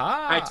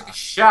 Aha! I took a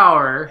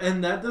shower.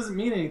 And that doesn't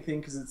mean anything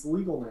because it's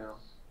legal now.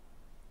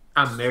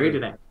 I'm married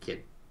and I have a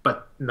kid,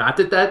 but not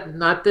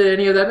that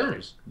any of that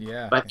matters.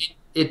 Yeah. But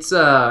it's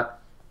I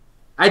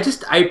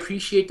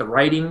appreciate the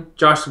writing.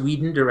 Joss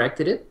Whedon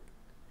directed it.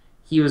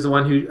 He was the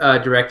one who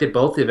directed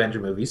both the Avenger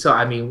movies. So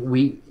I mean,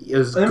 it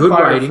was And good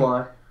Firefly.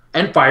 writing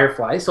and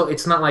Firefly. So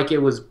it's not like it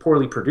was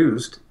poorly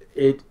produced.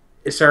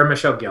 Sarah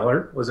Michelle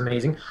Gellar was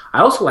amazing. I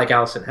also like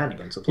Allison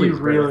Hannigan. So He please,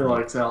 bear really with me.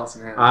 likes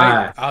Allison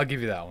Hannigan. I'll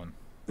give you that one.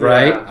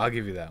 Right? Yeah. I'll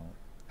give you that one.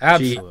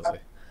 Absolutely.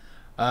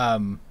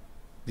 Do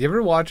you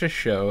ever watch a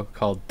show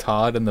called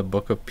Todd and the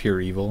Book of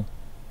Pure Evil?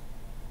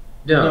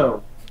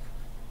 No.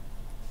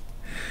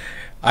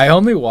 I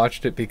only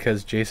watched it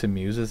because Jason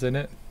Mewes is in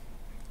it.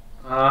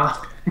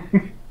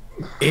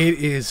 It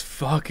is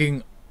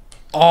fucking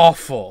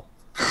awful.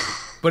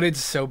 But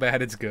it's so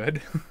bad it's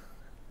good.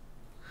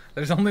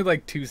 There's only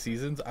like 2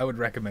 seasons. I would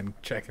recommend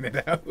checking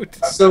it out.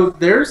 So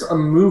there's a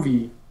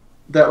movie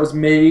that was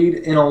made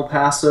in El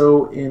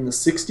Paso in the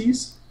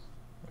 60s.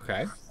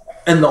 Okay.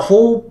 And the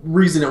whole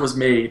reason it was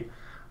made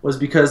was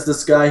because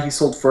this guy, he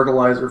sold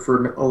fertilizer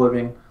for a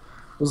living,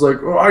 was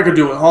like, oh, I could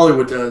do what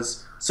Hollywood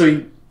does. So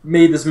he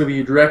made this movie,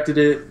 he directed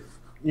it,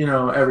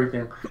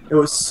 everything. It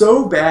was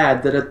so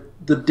bad that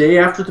the day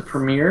after the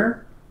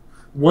premiere,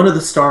 one of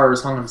the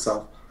stars hung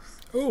himself.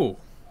 Ooh.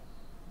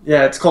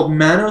 Yeah, it's called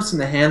Manos in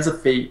the Hands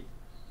of Fate.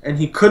 And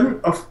he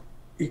couldn't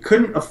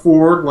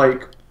afford,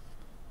 like,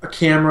 a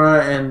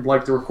camera and,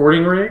 like, the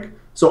recording rig.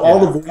 So all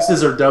the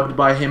voices are dubbed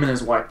by him and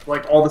his wife.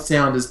 Like, all the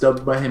sound is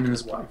dubbed by him and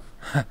his wife.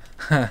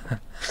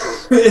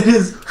 It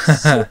is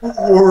so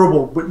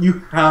horrible, but you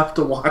have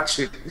to watch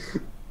it.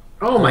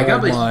 Oh my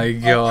god! Oh my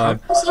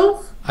god!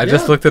 Yourself? I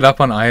just looked it up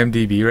on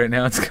IMDb right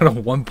now. It's got a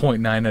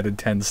 1.9 out of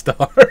 10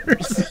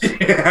 stars.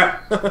 Yeah.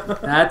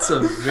 That's a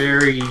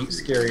very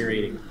scary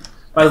rating.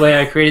 By the way,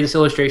 I created this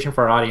illustration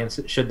for our audience.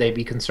 Should they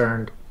be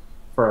concerned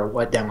for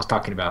what Dan was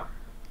talking about?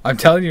 I'm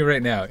telling you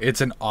right now,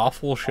 it's an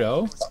awful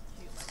show,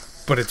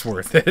 but it's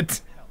worth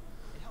it.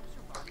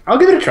 I'll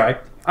give it a try.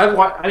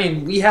 I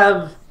mean, we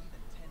have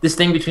this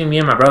thing between me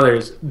and my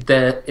brothers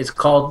that is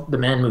called the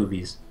man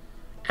movies,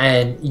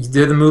 and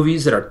they're the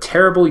movies that are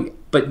terrible,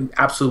 but you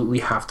absolutely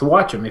have to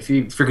watch them if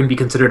you're going to be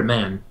considered a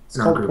man. It's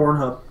called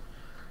Pornhub.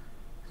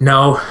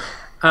 No,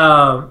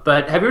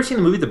 but have you ever seen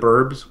the movie The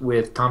Burbs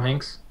with Tom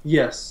Hanks?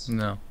 Yes.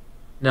 No.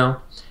 No,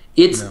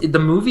 the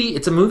movie.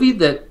 It's a movie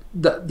that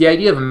the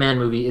idea of a man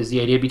movie is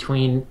the idea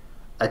between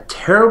a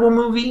terrible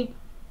movie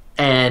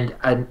and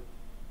an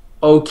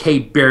okay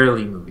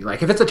barely movie.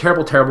 Like if it's a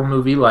terrible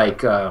movie,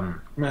 like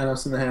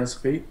Manos in the Hands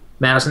of Fate.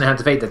 Manos and the Hands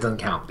of Fate, that doesn't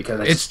count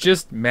because It's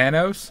just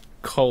Manos,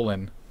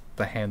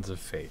 the Hands of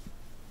Fate.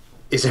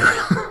 Is it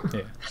real?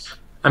 Yeah.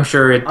 I'm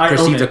sure it I own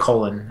precedes it. a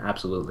colon,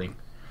 absolutely.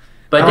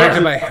 But Directed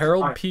yeah, by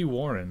Harold P.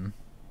 Warren.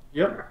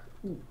 Yep.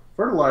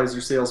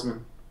 Fertilizer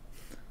salesman.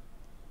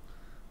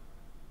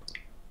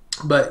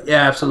 but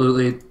yeah,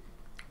 absolutely.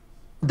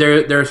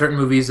 There are certain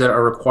movies that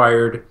are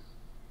required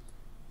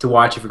to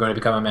watch if you're going to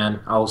become a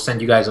man. I'll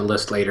send you guys a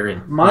list later,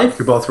 and My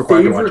you're both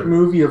required to watch favorite them.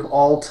 movie of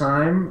all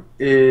time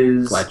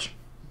is Fletch.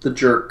 The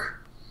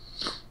Jerk.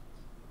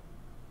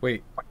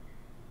 Wait.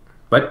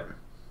 What?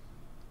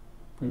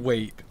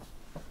 Wait.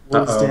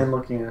 What is Uh-oh. Dan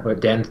looking at? What?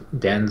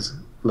 Dan's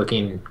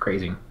looking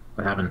crazy.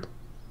 What happened?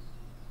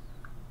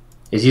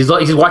 He's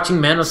watching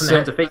Manos and the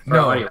Hands of Fate for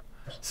no. audio.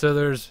 So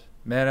there's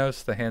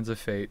Manos, the Hands of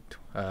Fate,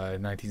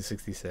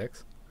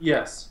 1966.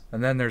 Yes.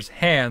 And then there's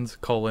Hands,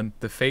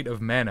 the Fate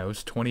of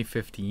Manos,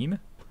 2015.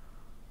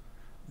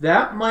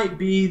 That might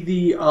be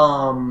the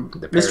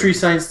Mystery parody.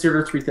 Science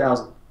Theater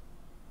 3000.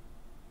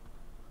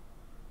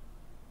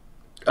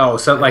 Oh,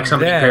 so like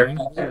somebody then-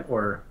 parodied it,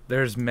 or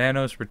There's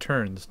Manos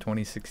Returns,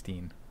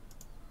 2016.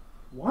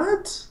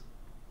 What?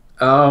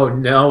 oh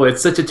no,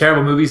 it's such a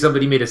terrible movie.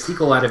 Somebody made a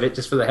sequel out of it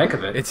just for the heck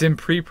of it. It's in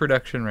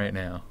pre-production right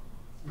now.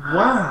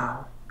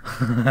 Wow.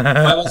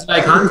 Why wasn't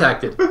I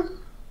contacted?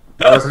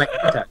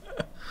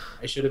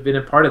 I should have been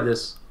a part of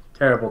this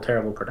terrible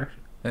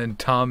production. And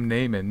Tom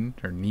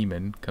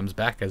Neiman comes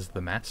back as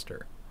the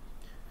Master.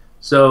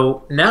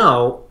 So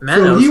now So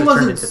Manos he has turned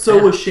wasn't into so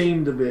Thanos.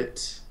 ashamed of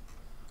it.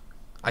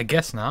 I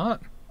guess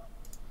not.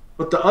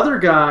 But the other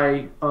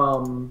guy,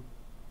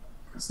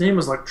 his name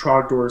was like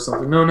Trogdor or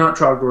something. No, not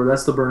Trogdor.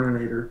 That's the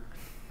Burninator.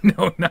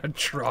 No, not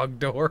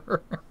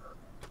Trogdor.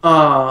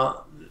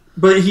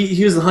 But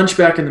he was the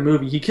hunchback in the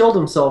movie. He killed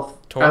himself.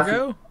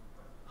 Torgo?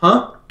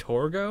 Huh?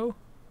 Torgo?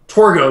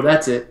 Torgo,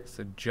 that's it.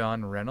 So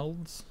John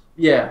Reynolds,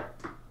 Yeah.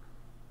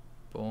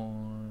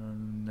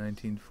 born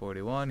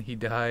 1941. He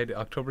died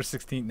October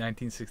 16th,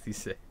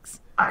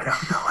 1966. I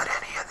don't know what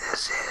any of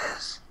this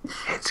is.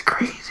 It's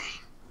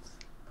crazy.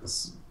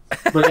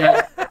 But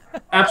yeah,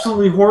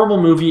 absolutely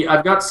horrible movie.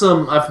 I've got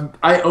some.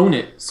 I own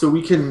it, so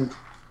we can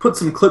put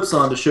some clips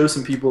on to show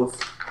some people.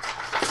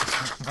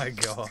 Oh my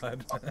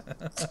god.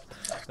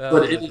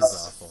 But it is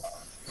is awful.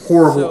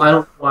 horrible. So- I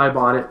don't know why I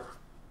bought it.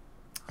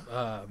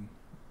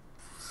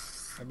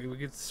 I mean, we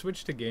could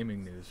switch to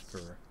gaming news for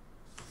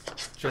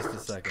just a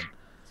second.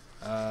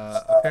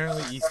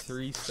 Apparently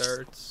E3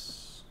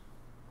 starts...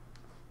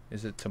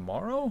 Is it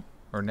tomorrow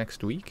or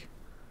next week?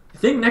 I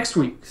think next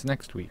week. It's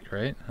next week,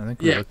 right? I think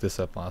we Yeah. looked this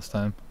up last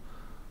time.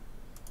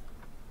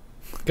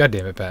 God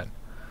damn it, Pat.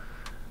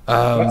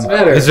 What's the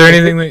matter? Is there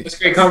anything It's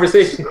that a great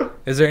conversation.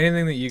 is there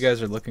anything that you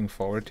guys are looking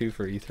forward to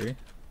for E3?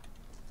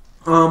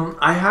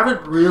 I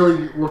haven't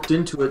really looked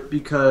into it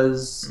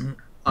because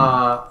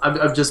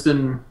I've just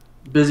been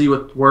busy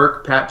with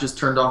work. Pat just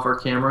turned off our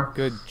camera.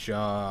 Good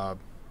job.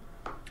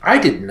 I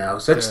didn't know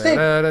such thing.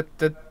 But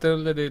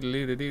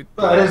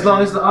as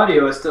long as the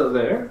audio is still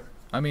there.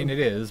 I mean, it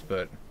is,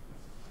 but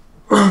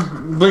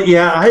But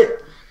yeah,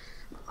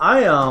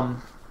 I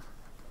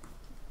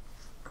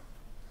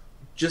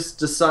just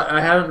decide.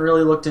 I haven't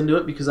really looked into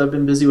it because I've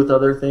been busy with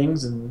other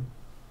things, and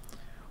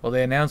well,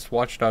 they announced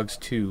Watch Dogs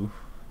 2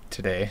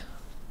 today.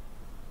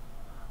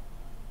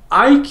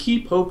 I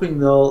keep hoping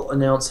they'll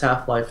announce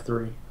Half-Life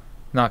 3.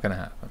 Not gonna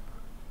happen.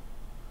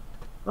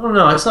 I don't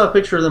know. I saw a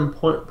picture of them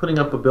putting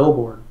up a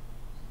billboard.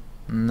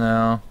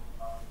 No,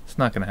 it's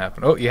not gonna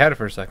happen. Oh, you had it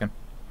for a second.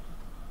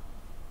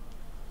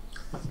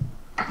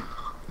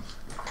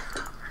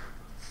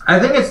 I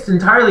think it's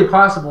entirely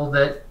possible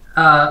that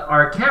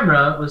our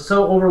camera was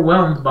so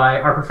overwhelmed by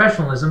our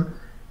professionalism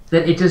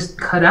that it just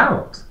cut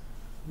out.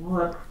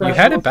 What? You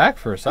had it back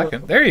for a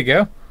second. There you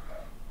go.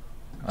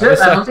 I I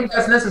saw, don't think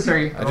that's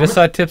necessary. I just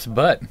saw Tip's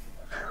butt.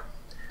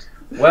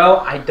 Well,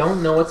 I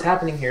don't know what's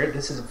happening here.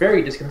 This is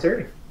very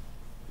disconcerting.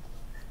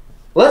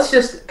 Let's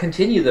just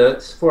continue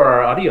this for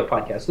our audio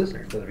podcast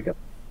listeners. There we go.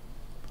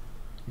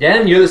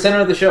 Dan, you're the center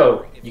of the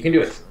show. You can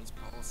do it.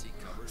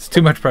 It's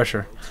too much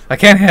pressure. I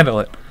can't handle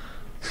it.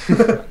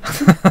 No,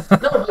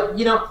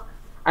 but,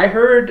 I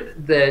heard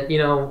that,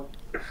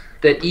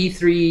 that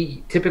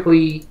E3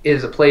 typically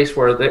is a place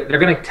where they're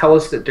going to tell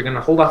us that they're going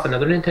to hold off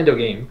another Nintendo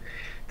game.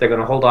 They're going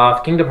to hold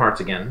off Kingdom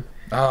Hearts again.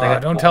 Oh,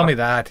 don't tell me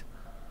that.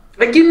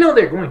 Like,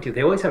 they're going to.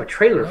 They always have a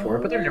trailer for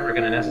it, but they're never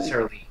going to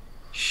necessarily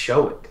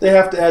show it. They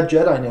have to add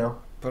Jedi now.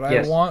 But I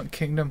Yes. want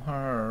Kingdom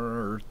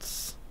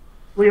Hearts.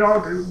 We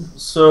all do.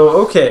 So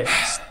okay,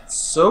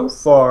 so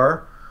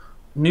far,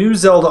 new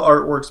Zelda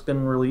artwork's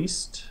been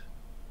released.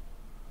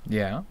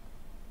 Yeah.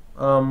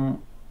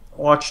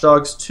 Watch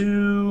Dogs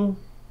 2.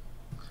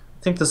 I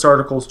think this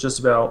article's just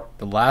about.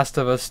 The Last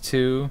of Us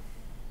 2.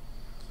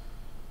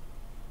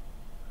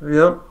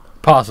 Yep.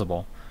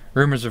 Possible.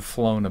 Rumors have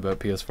flown about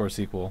PS4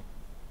 sequel.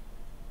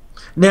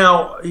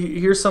 Now,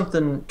 here's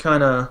something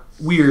kind of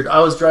weird. I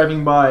was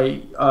driving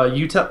by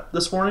UTEP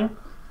this morning,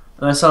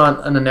 and I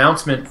saw an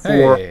announcement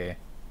for Hey.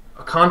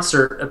 a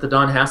concert at the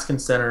Don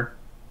Haskins Center.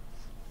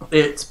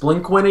 It's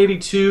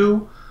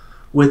Blink-182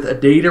 with A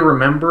Day to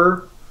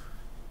Remember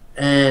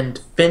and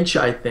Finch,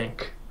 I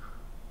think.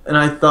 And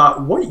I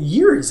thought, what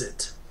year is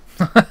it?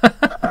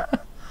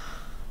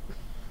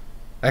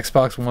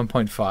 Xbox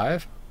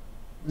 1.5?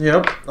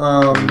 Yep.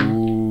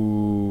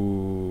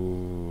 Ooh.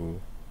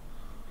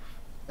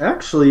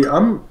 Actually,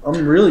 I'm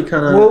really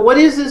kind of. Well, what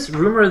is this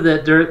rumor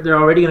that they're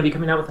already going to be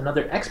coming out with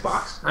another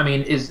Xbox? I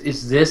mean,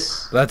 is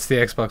this... That's the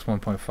Xbox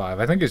 1.5.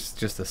 I think it's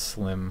just a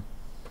slim.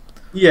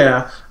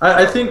 Yeah,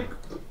 I think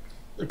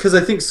because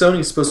I think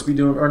Sony's supposed to be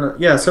doing, or not,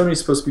 yeah, Sony's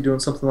supposed to be doing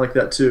something like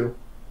that too.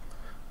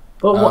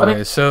 But I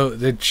mean, So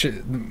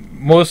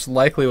most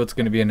likely what's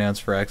going to be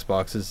announced for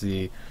Xbox is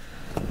it's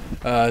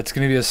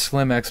going to be a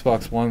slim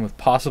Xbox One with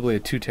possibly a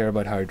 2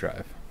 terabyte hard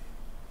drive.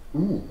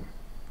 Ooh.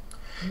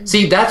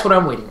 see, that's what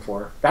I'm waiting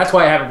for. That's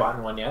why I haven't bought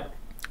one yet.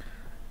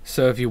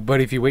 So if you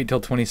wait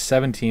till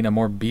 2017, a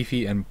more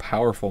beefy and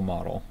powerful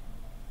model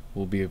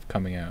will be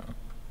coming out.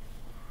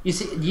 You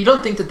see, you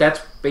don't think that that's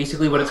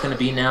basically what it's going to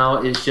be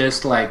now? Is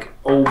just like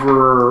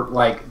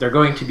they're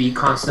going to be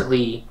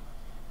constantly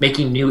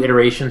making new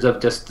iterations of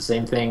just the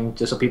same thing,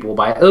 just so people will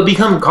buy it. It'll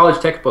become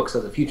college textbooks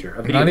of the future.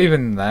 Of video Not games.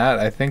 even that.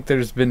 I think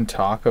there's been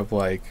talk of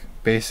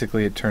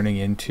basically it turning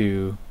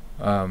into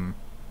a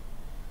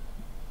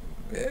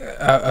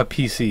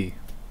PC.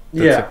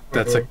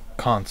 That's a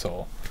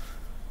console.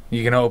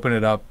 You can open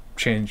it up,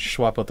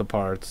 swap out the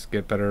parts,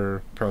 get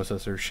better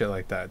processor, shit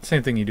like that.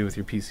 Same thing you do with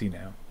your PC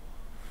now.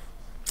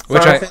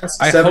 Which Final Fantasy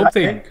I VII, hope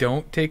they think.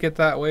 don't take it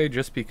that way,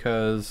 just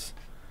because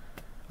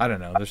I don't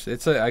know.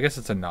 I guess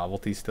it's a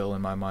novelty still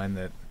in my mind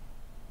that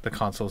the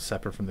console is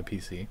separate from the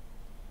PC.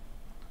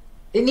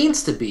 It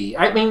needs to be.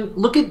 I mean,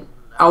 look at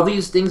all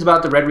these things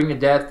about the Red Ring of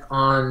Death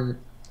on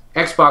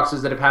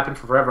Xboxes that have happened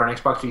for forever on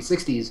Xbox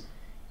 360s.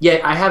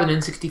 Yet I have an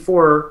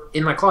N64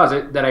 in my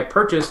closet that I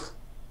purchased,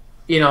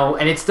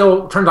 and it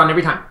still turns on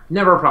every time.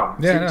 Never a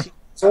problem. Yeah, no.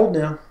 It's old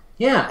now.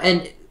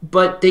 Yeah,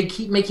 but they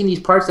keep making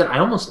these parts that I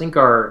almost think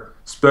are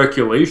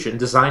speculation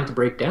designed to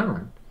break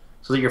down,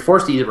 so that you're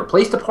forced to either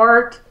replace the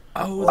part.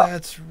 Oh,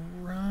 that's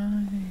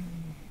right.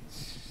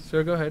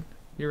 So go ahead.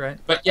 You're right.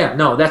 But yeah,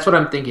 no, that's what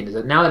I'm thinking. Is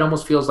that now it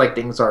almost feels like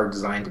things are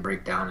designed to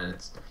break down, and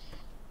it's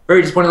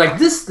very disappointing. Like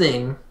this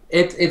thing,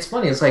 it's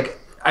funny. It's like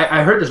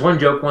I heard this one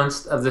joke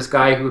once of this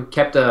guy who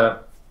kept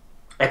a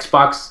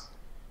Xbox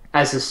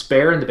as his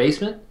spare in the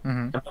basement.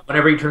 Mhm. And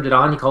whenever he turned it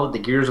on, he called it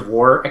the Gears of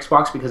War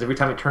Xbox because every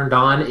time it turned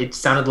on, it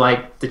sounded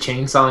like the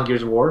chainsaw in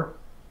Gears of War.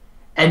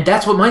 And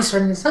that's what mine's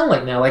starting to sound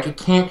like now. Like it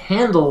can't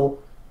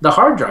handle the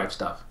hard drive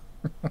stuff.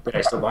 Did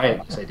I still buy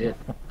it? Yes, I did.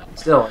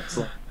 Still, it's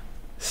like,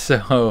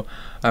 So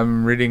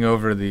I'm reading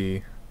over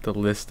the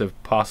list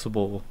of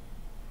possible,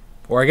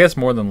 or I guess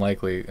more than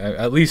likely,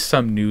 at least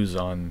some news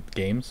on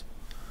games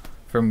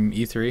from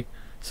E3.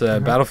 So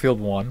Battlefield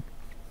 1.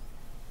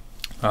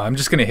 I'm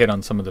just gonna hit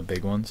on some of the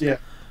big ones. Yeah.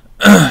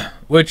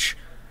 Which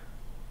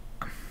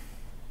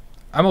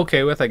I'm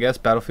okay with, I guess.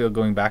 Battlefield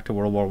going back to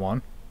World War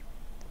One.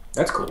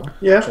 that's cool.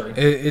 Yeah. Actually.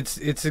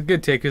 It's a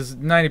good take because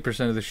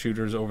 90% of the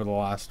shooters over the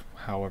last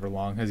however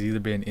long has either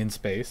been in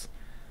space,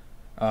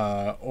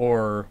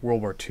 or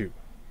World War Two.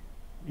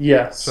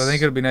 Yes. So I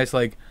think it'll be nice.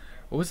 Like,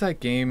 what was that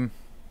game?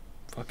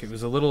 Fuck, it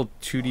was a little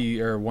 2D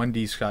or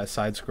 1D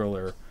side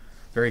scroller,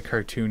 very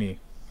cartoony.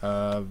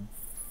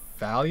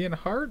 Valiant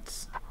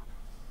Hearts.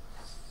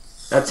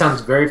 That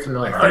sounds very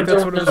familiar. I think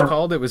that's what it was know.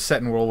 called. It was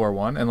set in World War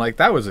One, and like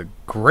that was a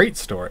great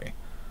story.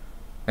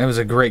 And it was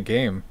a great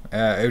game.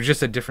 It was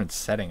just a different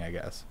setting, I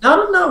guess.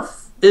 Not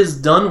enough is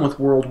done with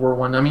World War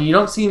One. I mean, you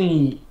don't see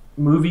any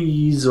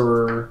movies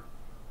or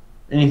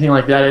anything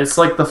like that. It's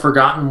like the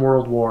forgotten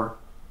World War.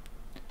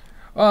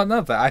 Well,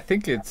 not that. I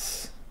think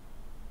it's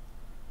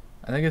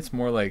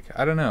more like,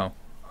 I don't know.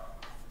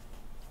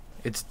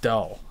 It's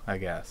dull, I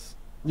guess.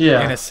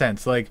 Yeah. In a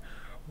sense, like.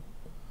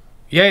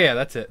 Yeah,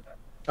 that's it.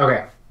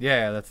 Okay.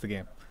 Yeah, that's the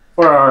game.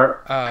 For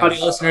our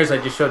Howdy, listeners, I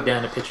just showed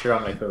Dan a picture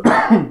on my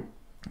phone.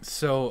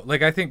 So,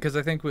 like, I think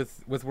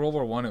with World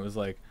War One, it was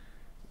like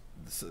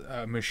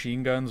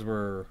machine guns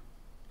were.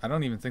 I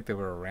don't even think they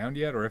were around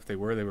yet, or if they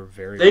were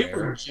very they rare.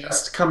 were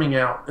just coming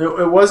out.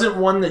 It wasn't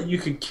one that you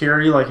could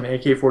carry like an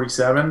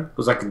AK-47. It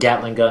was like a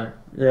Gatling gun.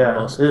 Yeah.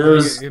 Almost. It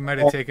was. It might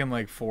have taken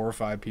like 4 or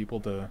 5 people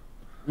to.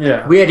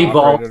 Yeah. We had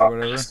evolved Operated or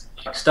whatever.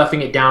 like,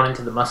 stuffing it down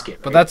into the musket.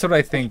 But right? that's what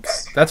I think.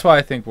 That's why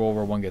I think World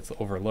War One gets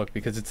overlooked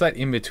because it's that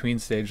in between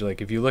stage. Like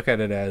if you look at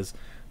it as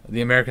the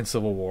American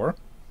Civil War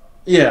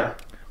Yeah.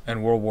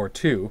 and World War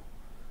Two,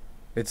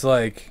 it's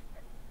like,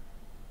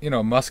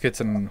 muskets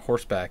and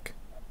horseback,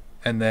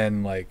 and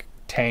then like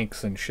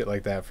tanks and shit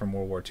like that from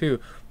World War Two.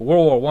 But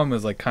World War One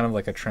was like kind of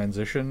like a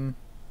transition,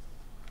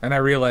 and I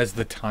realize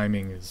the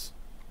timing is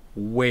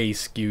way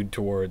skewed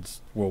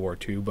towards World War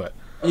Two, but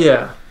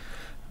Yeah.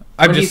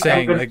 I'm When just you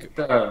saying, open like,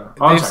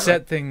 I'm they've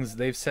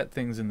sorry. set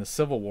things in the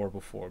Civil War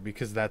before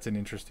because that's an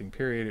interesting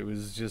period. It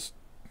was just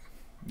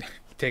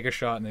take a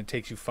shot and it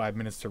takes you 5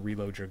 minutes to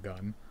reload your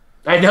gun,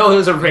 I know it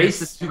was a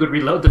race as who could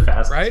reload the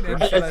fastest. right? And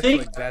so I that's,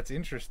 think like, that's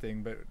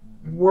interesting. But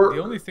we're-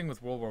 the only thing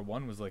with World War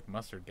One was like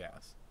mustard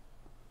gas.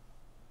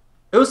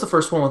 It was the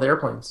first one with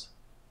airplanes.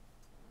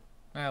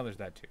 Well, there's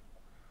that too.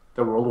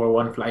 The World War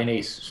One flying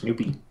ace,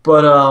 Snoopy.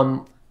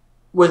 But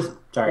with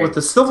Sorry. with the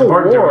It's Civil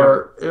important to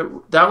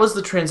War, that was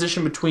the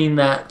transition between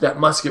that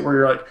musket where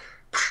you're like,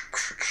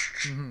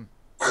 Mhm.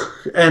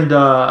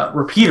 and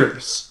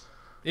repeaters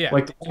Yeah,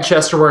 like the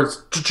Winchester where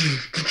it's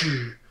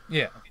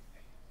yeah.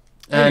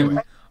 and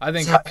Anyway, I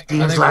think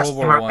World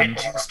War One.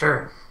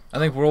 Winchester. I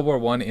think World War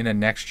One in a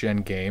next gen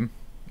game,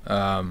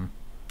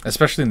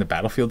 especially in the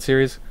Battlefield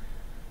series,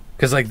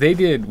 because like they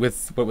did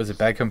with what was it,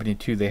 Bad Company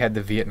 2, they had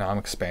the Vietnam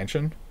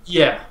expansion,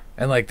 yeah.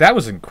 and like that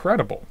was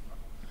incredible.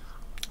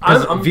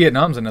 'Cause I'm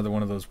Vietnam's another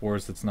one of those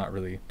wars that's not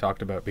really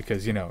talked about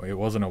because it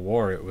wasn't a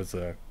war, it was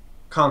a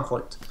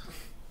conflict.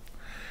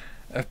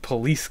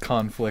 police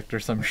conflict or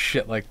some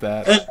shit like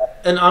that.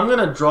 And I'm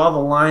gonna draw the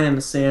line in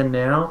the sand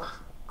now.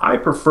 I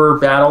prefer the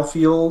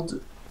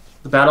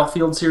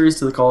Battlefield series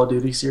to the Call of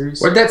Duty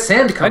series. Where'd that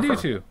sand come I do from?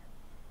 too,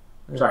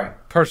 Sorry.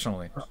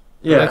 personally.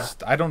 Yeah,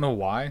 I don't know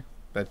why,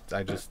 but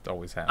I just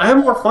always have. I have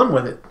more fun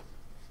with it.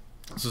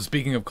 So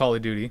speaking of Call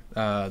of Duty,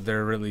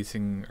 they're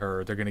releasing,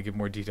 or they're going to give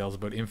more details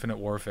about Infinite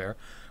Warfare,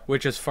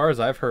 which, as far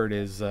as I've heard,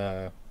 is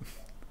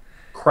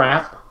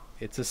Crap.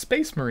 it's a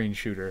Space Marine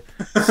shooter.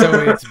 So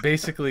it's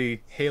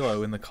basically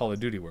Halo in the Call of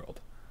Duty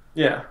world,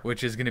 Yeah.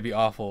 which is going to be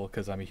awful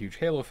because I'm a huge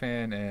Halo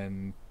fan,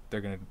 and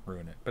they're going to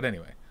ruin it. But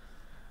anyway,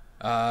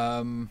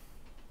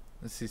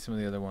 let's see some of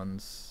the other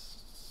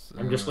ones.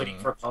 I'm just waiting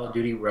for Call of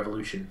Duty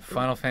Revolution.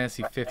 Final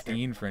Fantasy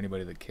 15 for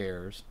anybody that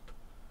cares.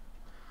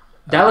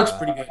 That looks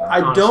pretty good. I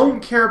honestly.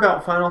 don't care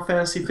about Final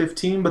Fantasy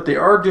 15, but they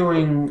are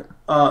doing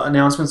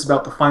announcements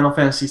about the Final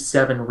Fantasy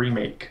 7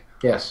 remake.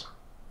 Yes,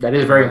 that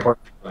is very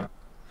important.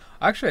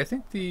 Actually, I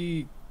think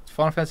the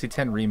Final Fantasy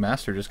 10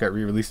 remaster just got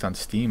re-released on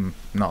Steam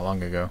not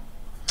long ago.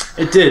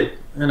 It did,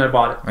 and I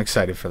bought it. I'm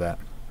excited for that.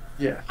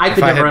 Yeah. I If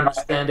could I never had-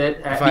 understand it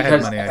If I because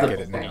had money, I'd get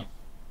it now.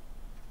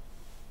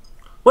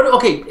 What?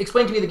 Okay,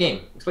 explain to me the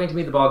game. Explain to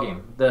me the ball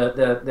game,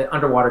 the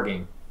underwater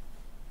game.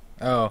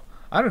 Oh,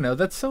 I don't know.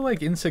 That's so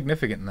like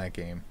insignificant in that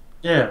game.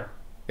 Yeah.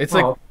 It's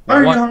Well, like Why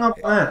are you one- hung up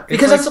on that?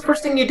 Because like- that's the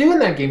first thing you do in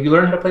that game. You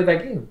learn how to play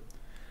that game,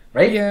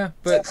 right? yeah,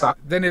 but Suck.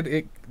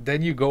 then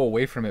then you go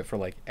away from it for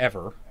like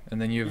ever,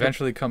 and then you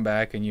eventually come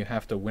back and you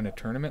have to win a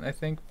tournament, I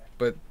think.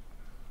 But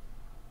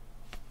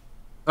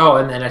Oh,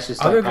 and then that's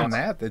just Other like than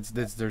that,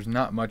 there's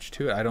not much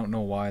to it. I don't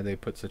know why they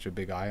put such a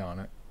big eye on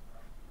it.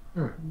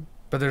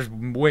 But there's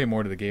way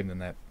more to the game than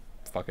that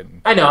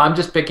fucking I know. I'm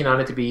just picking on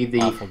it to be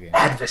the awful game.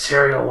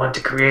 adversarial one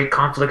to create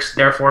conflicts,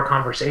 therefore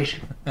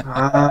conversation.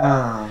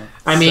 Ah.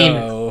 I mean,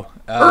 So,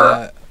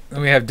 then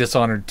we have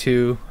Dishonored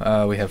 2.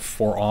 We have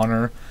For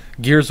Honor.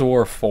 Gears of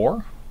War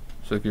 4.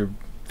 So if you're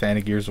a fan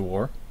of Gears of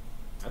War.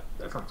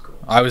 that sounds cool.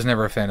 I was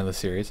never a fan of the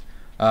series.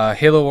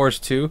 Halo Wars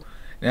 2.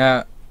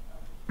 Now,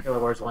 Halo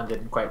Wars 1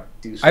 didn't quite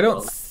do so I don't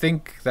well.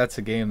 think that's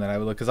a game that I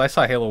would look... Because I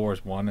saw Halo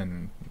Wars 1,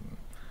 and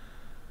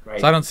Right.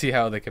 so I don't see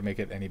how they could make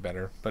it any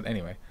better. But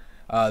anyway.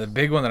 The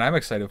big one that I'm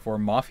excited for,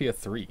 Mafia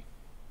 3.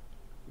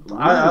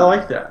 I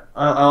like that.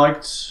 I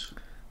liked.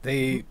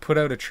 They put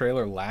out a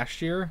trailer last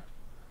year,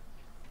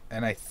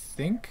 and I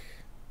think...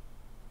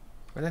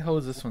 Where the hell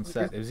is this one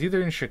set? It was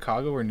either in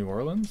Chicago or New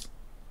Orleans.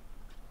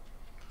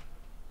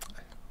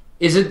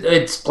 Is it?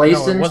 It's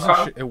placed No,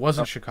 in. it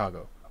wasn't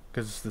Chicago,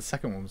 because the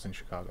second one was in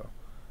Chicago.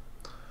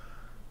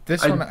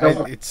 This I one,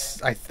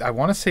 don't- I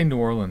want to say New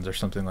Orleans or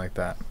something like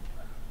that.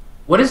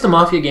 What is the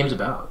Mafia games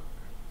about?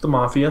 The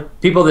Mafia.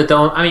 People that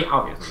don't. I mean,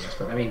 obviously, yes,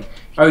 but I mean,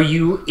 are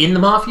you in the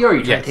Mafia? Or are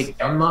you trying Yes. to take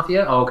down the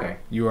Mafia? Oh, okay.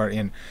 You are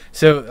in.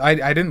 So I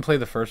didn't play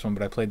the first one,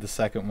 but I played the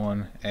second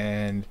one,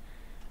 and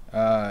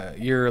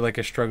you're like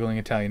a struggling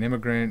Italian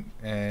immigrant,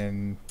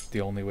 and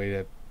the only way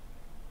to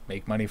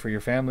make money for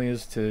your family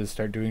is to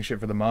start doing shit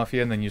for the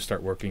Mafia, and then you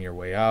start working your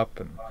way up,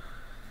 and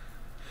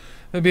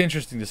it'd be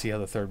interesting to see how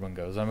the third one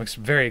goes. I'm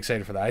very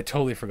excited for that. I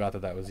totally forgot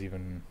that was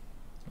even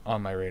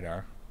on my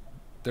radar.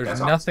 There's That's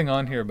nothing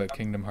on here about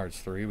Kingdom Hearts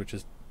 3, which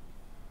is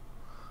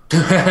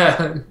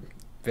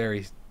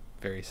very,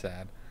 very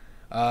sad.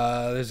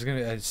 There's gonna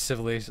be a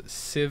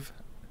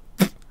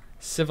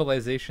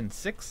Civilization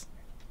 6.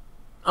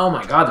 Oh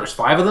my God! There's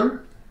 5 of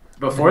them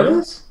before Yeah.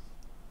 this.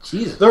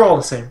 Jesus. They're all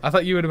the same. I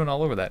thought you would have been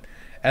all over that.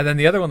 And then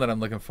the other one that I'm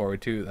looking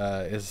forward to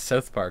is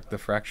South Park: The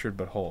Fractured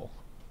But Whole.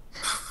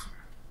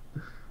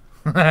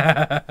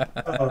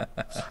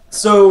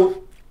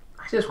 So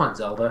I just want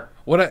Zelda.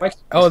 What?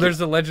 There's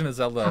the Legend of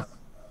Zelda.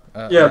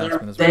 yeah,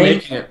 announcement as they're well.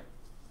 making it.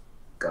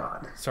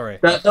 God. Sorry.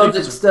 No,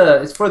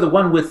 it's for the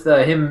one with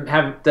him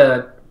having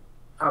the.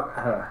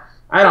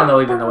 I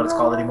don't even know what it's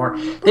called anymore.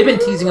 They've been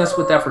teasing us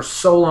with that for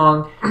so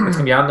long. It's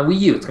gonna be on the Wii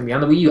U. It's gonna be on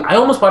the Wii U. I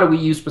almost bought a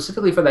Wii U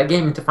specifically for that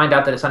game to find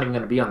out that it's not even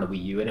gonna be on the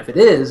Wii U. And if it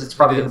is, it's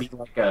probably It gonna is. be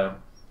like a.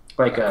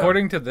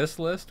 According to this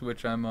list,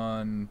 which I'm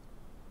on.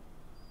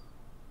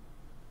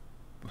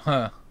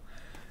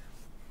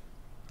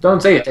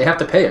 Don't say it. They have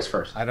to pay us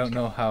first. I don't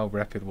know how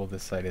reputable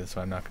this site is,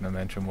 so I'm not going to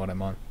mention what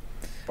I'm on.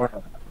 No.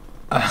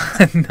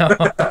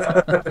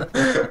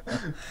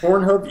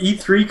 Pornhub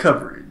E3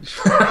 coverage.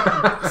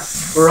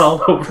 We're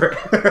all over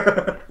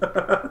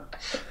it.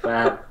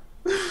 But,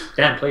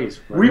 Dan, please.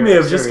 We may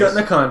have just Serious.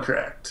 gotten a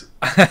contract.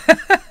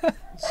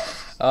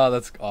 Oh,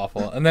 that's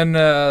awful. And then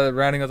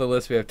rounding out the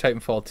list, we have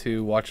Titanfall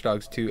 2, Watch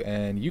Dogs 2,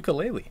 and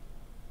Yooka-Laylee.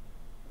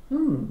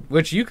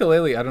 Which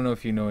Yooka-Laylee, I don't know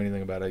if you know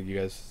anything about it. You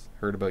guys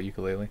heard about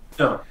Yooka-Laylee?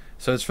 No.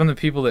 So it's from the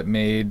people that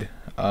made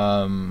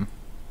Guitar.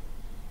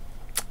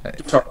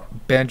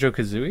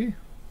 Banjo-Kazooie?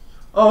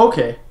 Oh,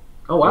 okay.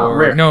 Oh wow. Or-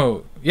 rare.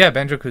 No, yeah,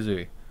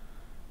 Banjo-Kazooie.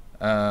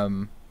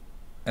 And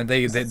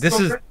they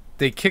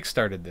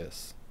kickstarted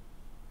this.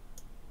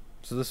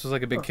 So this was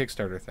like a big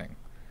Kickstarter thing.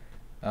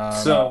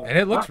 And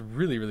it looks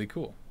really, really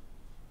cool.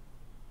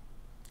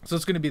 So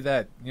it's going to be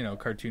that,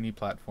 cartoony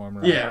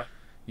platformer. Yeah.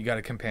 You got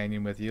a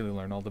companion with you. You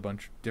learn all the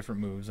bunch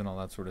different moves and all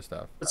that sort of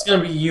stuff. It's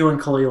gonna be you and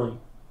Kaleli.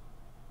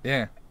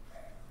 Yeah.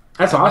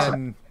 That's And awesome.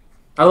 then-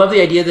 I love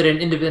the idea that an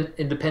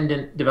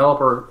independent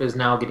developer is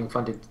now getting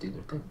funded to do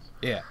their things.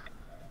 yeah.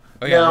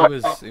 Oh yeah, Now-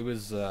 it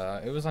was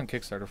on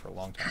Kickstarter for a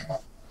long time.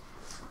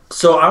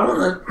 So I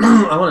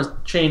want to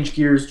change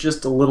gears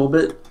just a little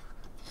bit.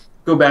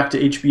 Go back to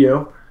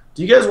HBO.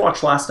 Do you guys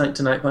watch Last Night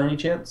Tonight by any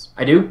chance?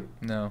 I do.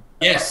 No.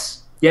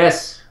 Yes.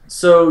 Yes.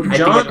 So I think I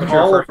John know what you're referring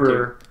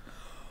Oliver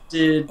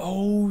did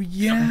Oh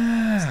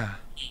yeah.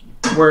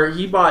 where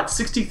he bought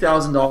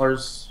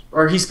 $60,000,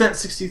 or he spent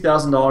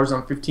 $60,000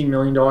 on $15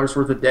 million worth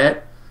of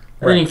debt,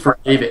 and then he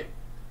forgave it.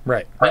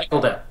 Right. Michael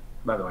Depp,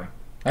 by the way.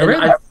 I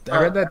read And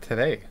I read that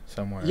today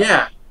somewhere.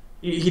 Yeah,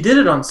 he did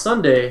it on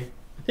Sunday.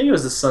 I think it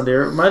was this Sunday,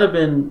 or it might have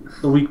been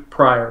the week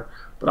prior.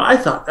 But I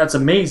thought that's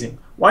amazing.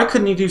 Why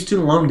couldn't he do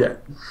student loan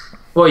debt?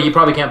 Well, you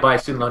probably can't buy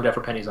student loan debt for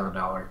pennies on the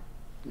dollar.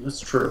 That's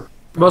true.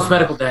 Most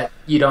medical debt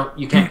you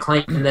can't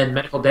claim, and then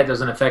medical debt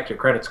doesn't affect your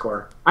credit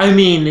score. I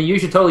mean, you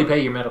should totally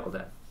pay your medical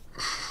debt.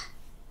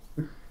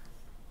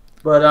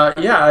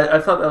 But yeah, I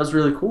thought that was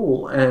really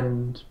cool,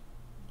 and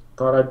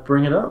thought I'd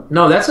bring it up.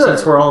 No, that's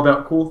Since we're all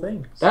about cool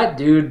things. that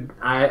dude.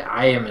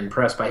 I am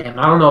impressed by him.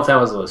 I don't know if that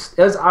was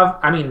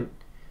I mean,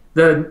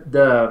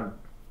 the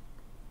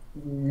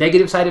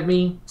negative side of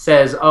me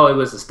says, oh, it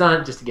was a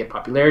stunt just to get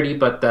popularity,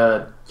 but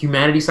the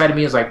humanity side of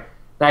me is like,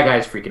 that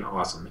guy's freaking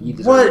awesome. He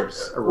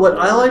deserves a What reward.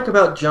 I like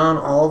about John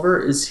Oliver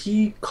is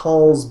he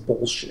calls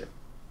bullshit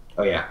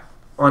Oh yeah,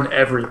 on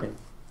everything,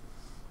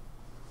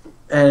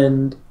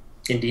 and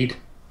indeed.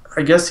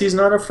 I guess he's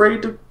not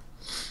afraid to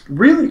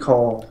really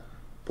call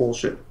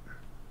bullshit.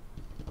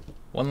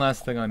 One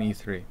last thing on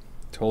E3.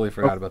 Totally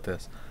forgot about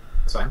this.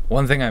 That's fine.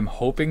 One thing I'm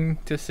hoping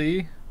to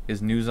see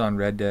is news on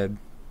Red Dead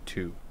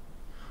 2.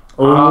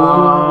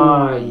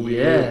 Oh,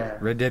 yeah.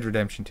 Red Dead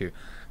Redemption 2.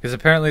 Because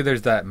apparently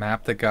there's that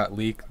map that got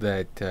leaked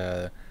that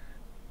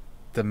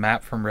the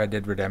map from Red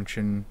Dead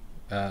Redemption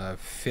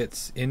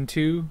fits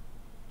into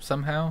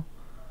somehow.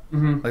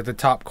 Mm-hmm. Like the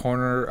top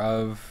corner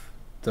of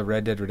the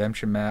Red Dead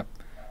Redemption map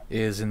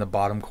is in the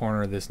bottom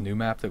corner of this new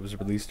map that was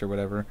released or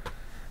whatever.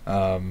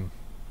 And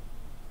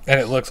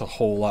it looks a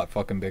whole lot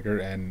fucking bigger,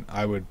 and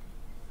I would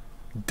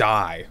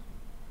die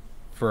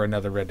for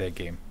another Red Dead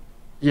game.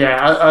 Yeah,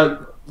 I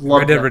love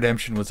Red Dead that.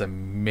 Redemption was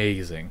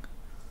amazing.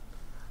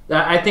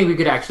 I think we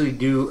could actually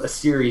do a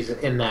series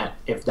in that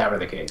if that were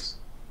the case.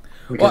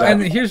 Because Well,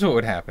 and here's what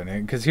would happen,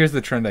 because here's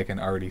the trend I can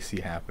already see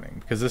happening,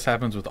 because this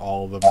happens with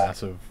all the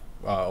massive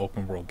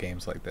open world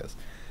games like this.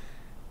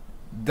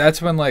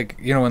 That's when, like,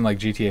 you know, when like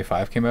GTA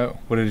 5 came out,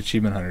 what did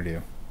Achievement Hunter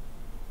do?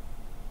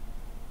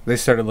 They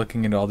started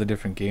looking into all the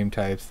different game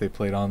types. They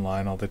played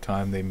online all the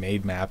time. They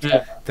made maps.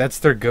 Yeah. That's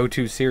their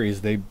go-to series.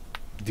 They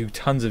do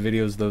tons of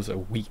videos, those a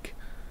week.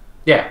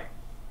 yeah.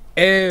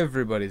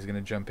 Everybody's going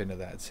to jump into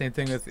that. Same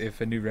thing with if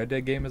a new Red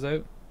Dead game is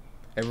out.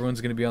 Everyone's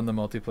going to be on the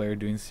multiplayer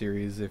doing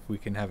series. If we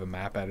can have a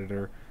map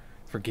editor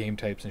for game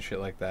types and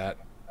shit like that,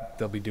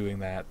 they'll be doing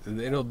that.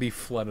 It'll be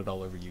flooded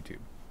all over YouTube.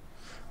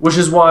 Which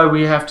is why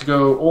we have to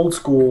go old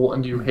school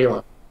and do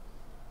Halo.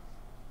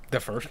 The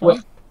first Wait,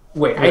 one?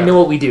 wait. Yeah. I know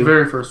what we The do.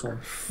 very first one.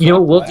 You know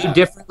what we'll do Wow.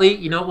 differently?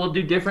 You know what we'll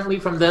do differently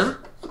from them?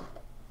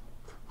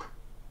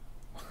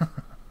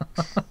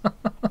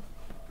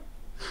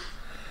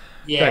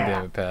 God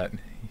damn it, Pat.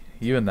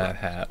 You and that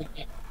hat.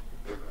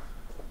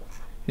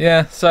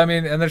 Yeah, so I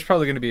mean, and there's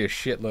probably going to be a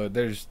shitload.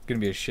 There's going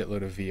to be a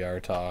shitload of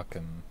VR talk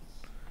and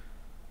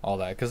all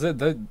that, because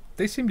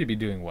they seem to be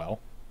doing well.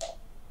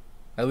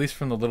 At least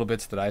from the little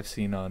bits that I've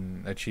seen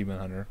on Achievement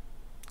Hunter,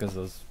 because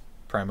that's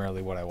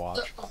primarily what I watch.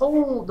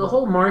 The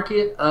whole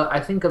market, I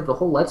think, of the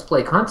whole Let's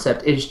Play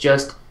concept is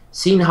just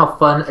seeing how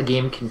fun a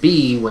game can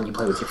be when you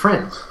play with your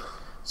friends.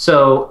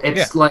 So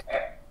it's like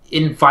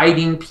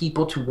inviting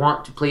people to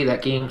want to play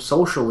that game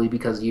socially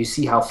because you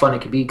see how fun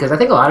it can be. Because I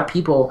think a lot of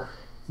people,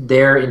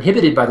 they're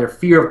inhibited by their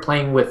fear of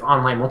playing with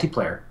online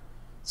multiplayer.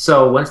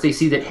 So once they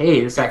see that, hey,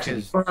 this is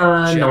actually Because fun,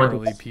 no one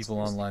Generally, people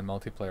online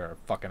multiplayer are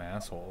fucking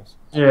assholes.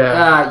 Yeah.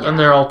 Yeah. And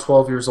they're all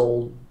 12 years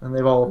old, and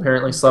they've all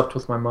apparently slept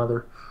with my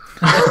mother.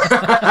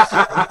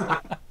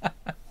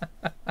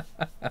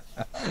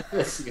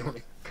 That's the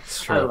only.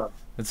 It's I true. love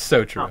It's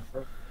so true. it.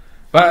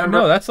 But Remember-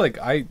 no, that's like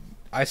I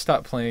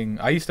stopped playing.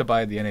 I used to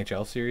buy the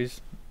NHL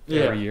series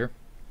every year,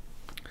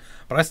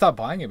 but I stopped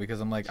buying it because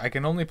I'm like, I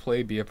can only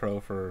play Be a Pro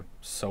for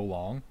so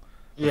long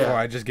before Yeah.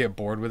 I just get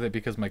bored with it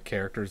because my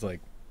character's like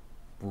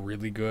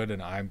really good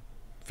and I'm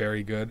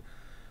very good.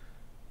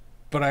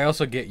 But I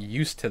also get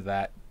used to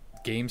that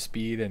game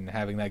speed and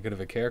having that good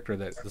of a character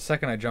that the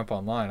second I jump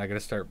online, I got to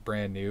start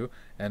brand new,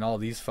 and all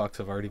these fucks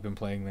have already been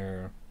playing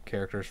their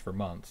characters for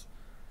months.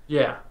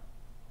 Yeah.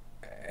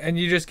 And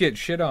you just get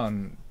shit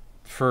on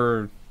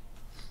for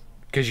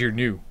because you're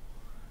new.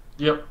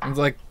 Yep. I'm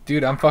like,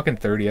 dude, I'm fucking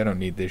 30. I don't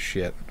need this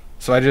shit.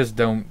 So I just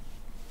don't.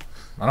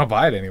 I don't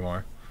buy it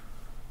anymore.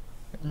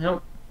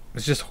 Yep.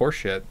 It's just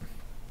horseshit.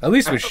 At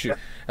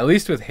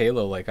least with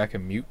Halo, like I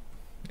can mute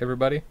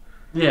everybody.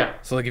 Yeah.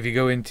 So like if you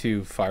go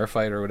into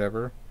Firefight or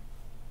whatever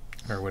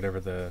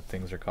the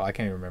things are called, I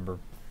can't even remember.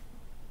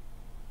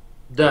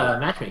 The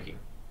matchmaking.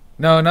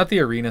 No, not the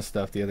arena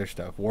stuff. The other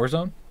stuff.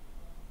 Warzone.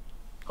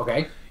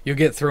 Okay. You'll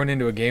get thrown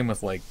into a game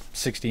with like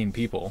 16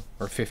 people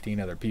or 15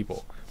 other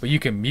people, but you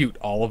can mute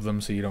all of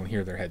them so you don't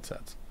hear their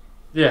headsets.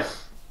 Yeah.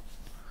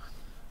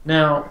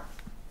 Now,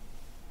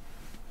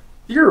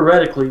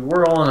 theoretically,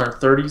 we're all in our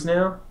 30s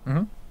now.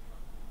 Mhm.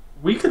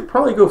 We could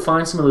probably go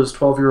find some of those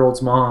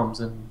 12-year-olds' moms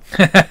and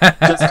wake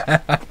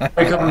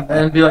up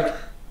and be like,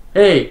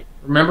 "Hey,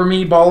 remember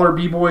me, Baller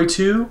B-Boy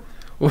 2?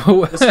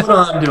 That's what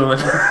I'm doing."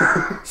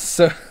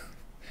 So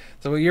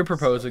what you're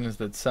proposing is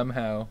that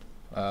somehow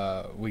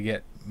we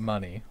get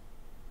money,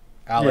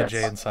 a la Yes.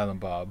 Jay and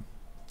Silent Bob,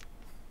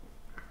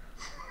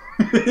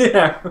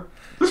 Yeah.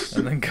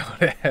 and then go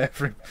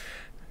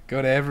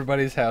to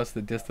everybody's house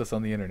that dissed us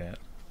on the internet.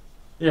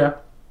 Yeah.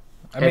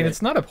 I mean,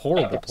 it's not a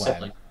horrible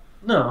plan.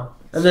 No.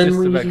 It's And then just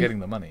we about getting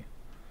the money.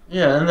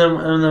 Yeah, and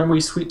then we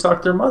sweet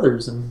talk their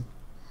mothers and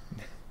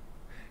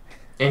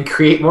And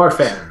create more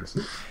fans.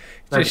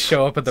 Just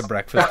show up at the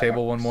breakfast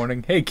table one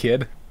morning. Hey,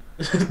 kid.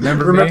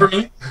 remember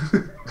me?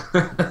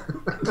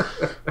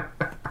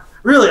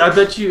 Really, I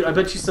bet you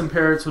some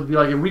parents would be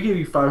like, if we give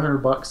you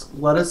 $500,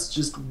 let us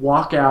just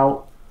walk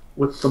out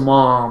with the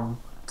mom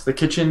to the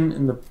kitchen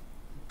in the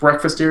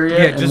breakfast area.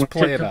 Yeah, and just when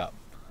play kid it com- up.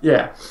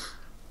 Yeah.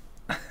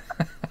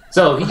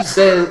 So he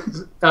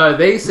says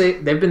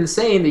they've been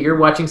saying that you're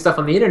watching stuff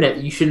on the internet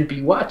that you shouldn't be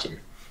watching.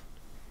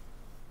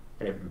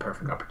 And it'd been a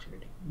perfect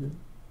opportunity.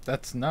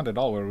 That's not at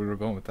all where we were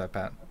going with that,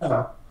 Pat.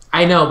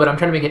 I know, but I'm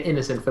trying to make it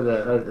innocent for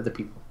the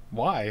people.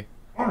 Why?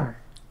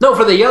 No,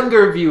 for the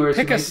younger viewers.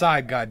 Pick who a may-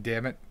 side,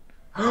 goddammit.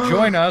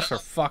 Join us or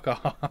fuck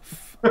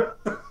off.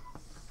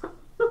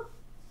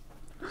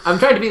 I'm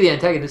trying to be the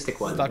antagonistic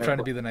one. Stop trying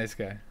to be the nice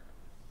guy.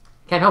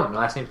 Can't help it. My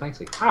last name's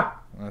Langsley. Ah.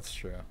 That's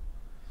true.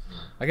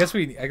 I guess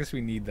we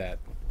need that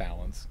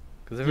balance.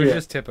 Because if it was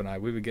just Tip and I,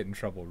 we would get in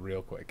trouble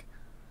real quick.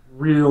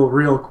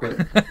 Real quick.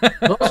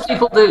 Most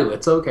people do.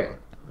 It's okay.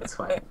 That's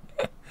fine.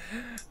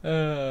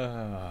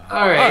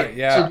 All right.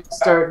 Yeah. Should we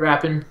start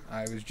rapping?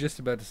 I was just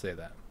about to say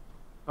that.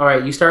 All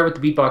right. You start with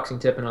the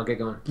beatboxing tip, and I'll get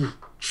going.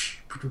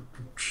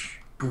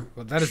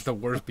 Well, that is the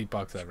worst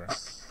beatbox ever.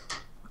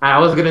 I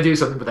was gonna do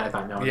something, but I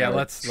thought no. Yeah, no.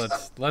 let's not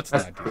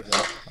do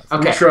that.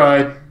 Okay. We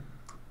tried.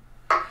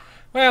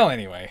 Well,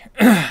 anyway,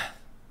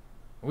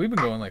 we've been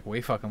going like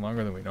way fucking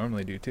longer than we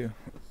normally do too.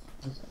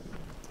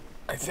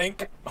 I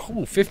think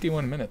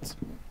 51 minutes.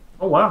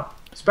 Oh wow!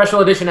 Special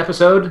edition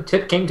episode.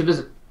 Tip came to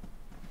visit.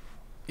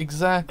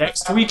 Exactly.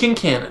 Next week in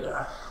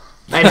Canada.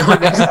 I know.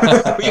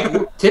 Next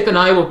week, Tip and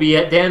I will be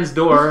at Dan's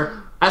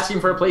door,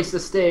 asking for a place to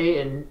stay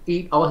and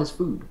eat all his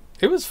food.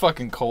 It was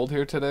fucking cold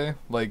here today.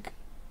 Like,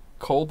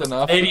 cold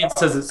enough. Canadian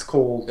says it's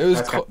cold. It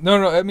was cold.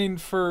 No. I mean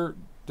for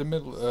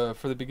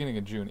the beginning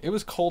of June, it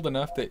was cold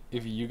enough that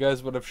if you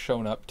guys would have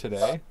shown up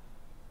today,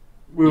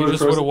 you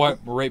just would have went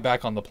right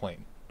back on the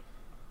plane.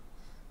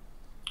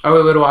 Or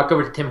we would walk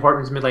over to Tim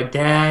Hortons and be like,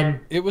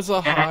 Dan. It was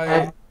a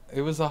high.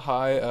 It was a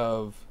high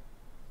of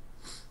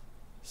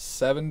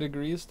 7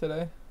 degrees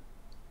today.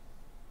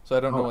 So I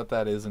don't know what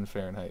that is in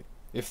Fahrenheit.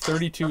 If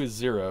 32 is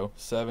 0,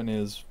 7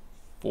 is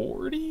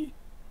 40?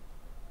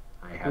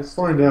 Let's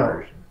find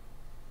out.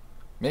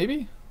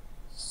 Maybe?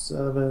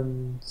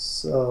 7,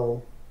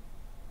 so...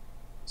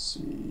 Let's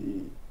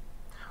see...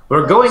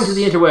 We're going to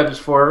the interwebs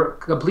for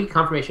complete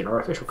confirmation or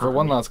official confirmation. For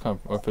one last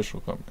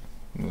official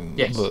comment.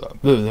 Yes.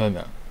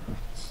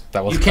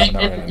 That was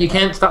you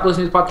can't stop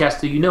listening to the podcast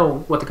till you know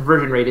what the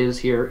conversion rate is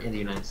here in the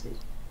United States.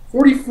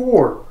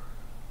 44.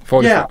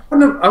 44. Yeah,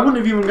 I wouldn't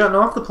have even gotten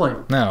off the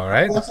plane. No,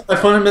 right? I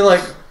found him be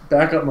like,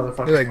 back up,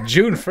 motherfucker. You're like,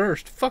 June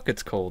 1st. Fuck,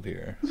 it's cold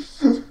here.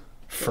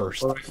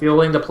 First. We're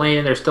fueling the plane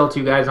and there's still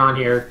 2 guys on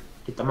here.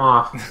 Get them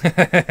off.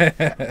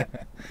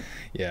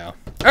 Yeah. All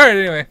right,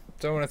 anyway.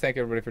 So I want to thank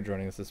everybody for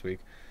joining us this week.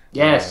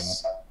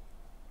 Yes.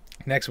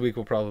 Next week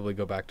we'll probably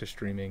go back to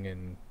streaming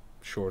and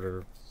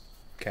shorter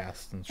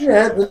casts and shit.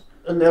 Yeah,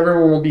 and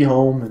everyone will be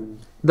home. And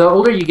The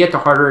older you get, the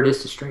harder it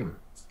is to stream.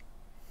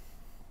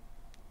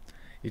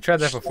 You tried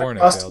that before and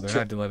it failed.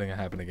 They're not letting it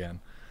happen again.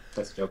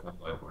 That's a joke I'm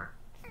going for.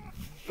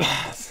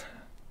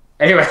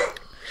 Anyway.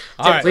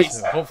 All right. Please.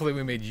 So hopefully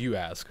we made you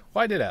ask.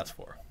 Well, I did ask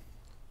for.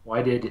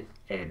 Why did it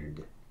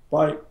end?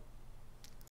 Bye.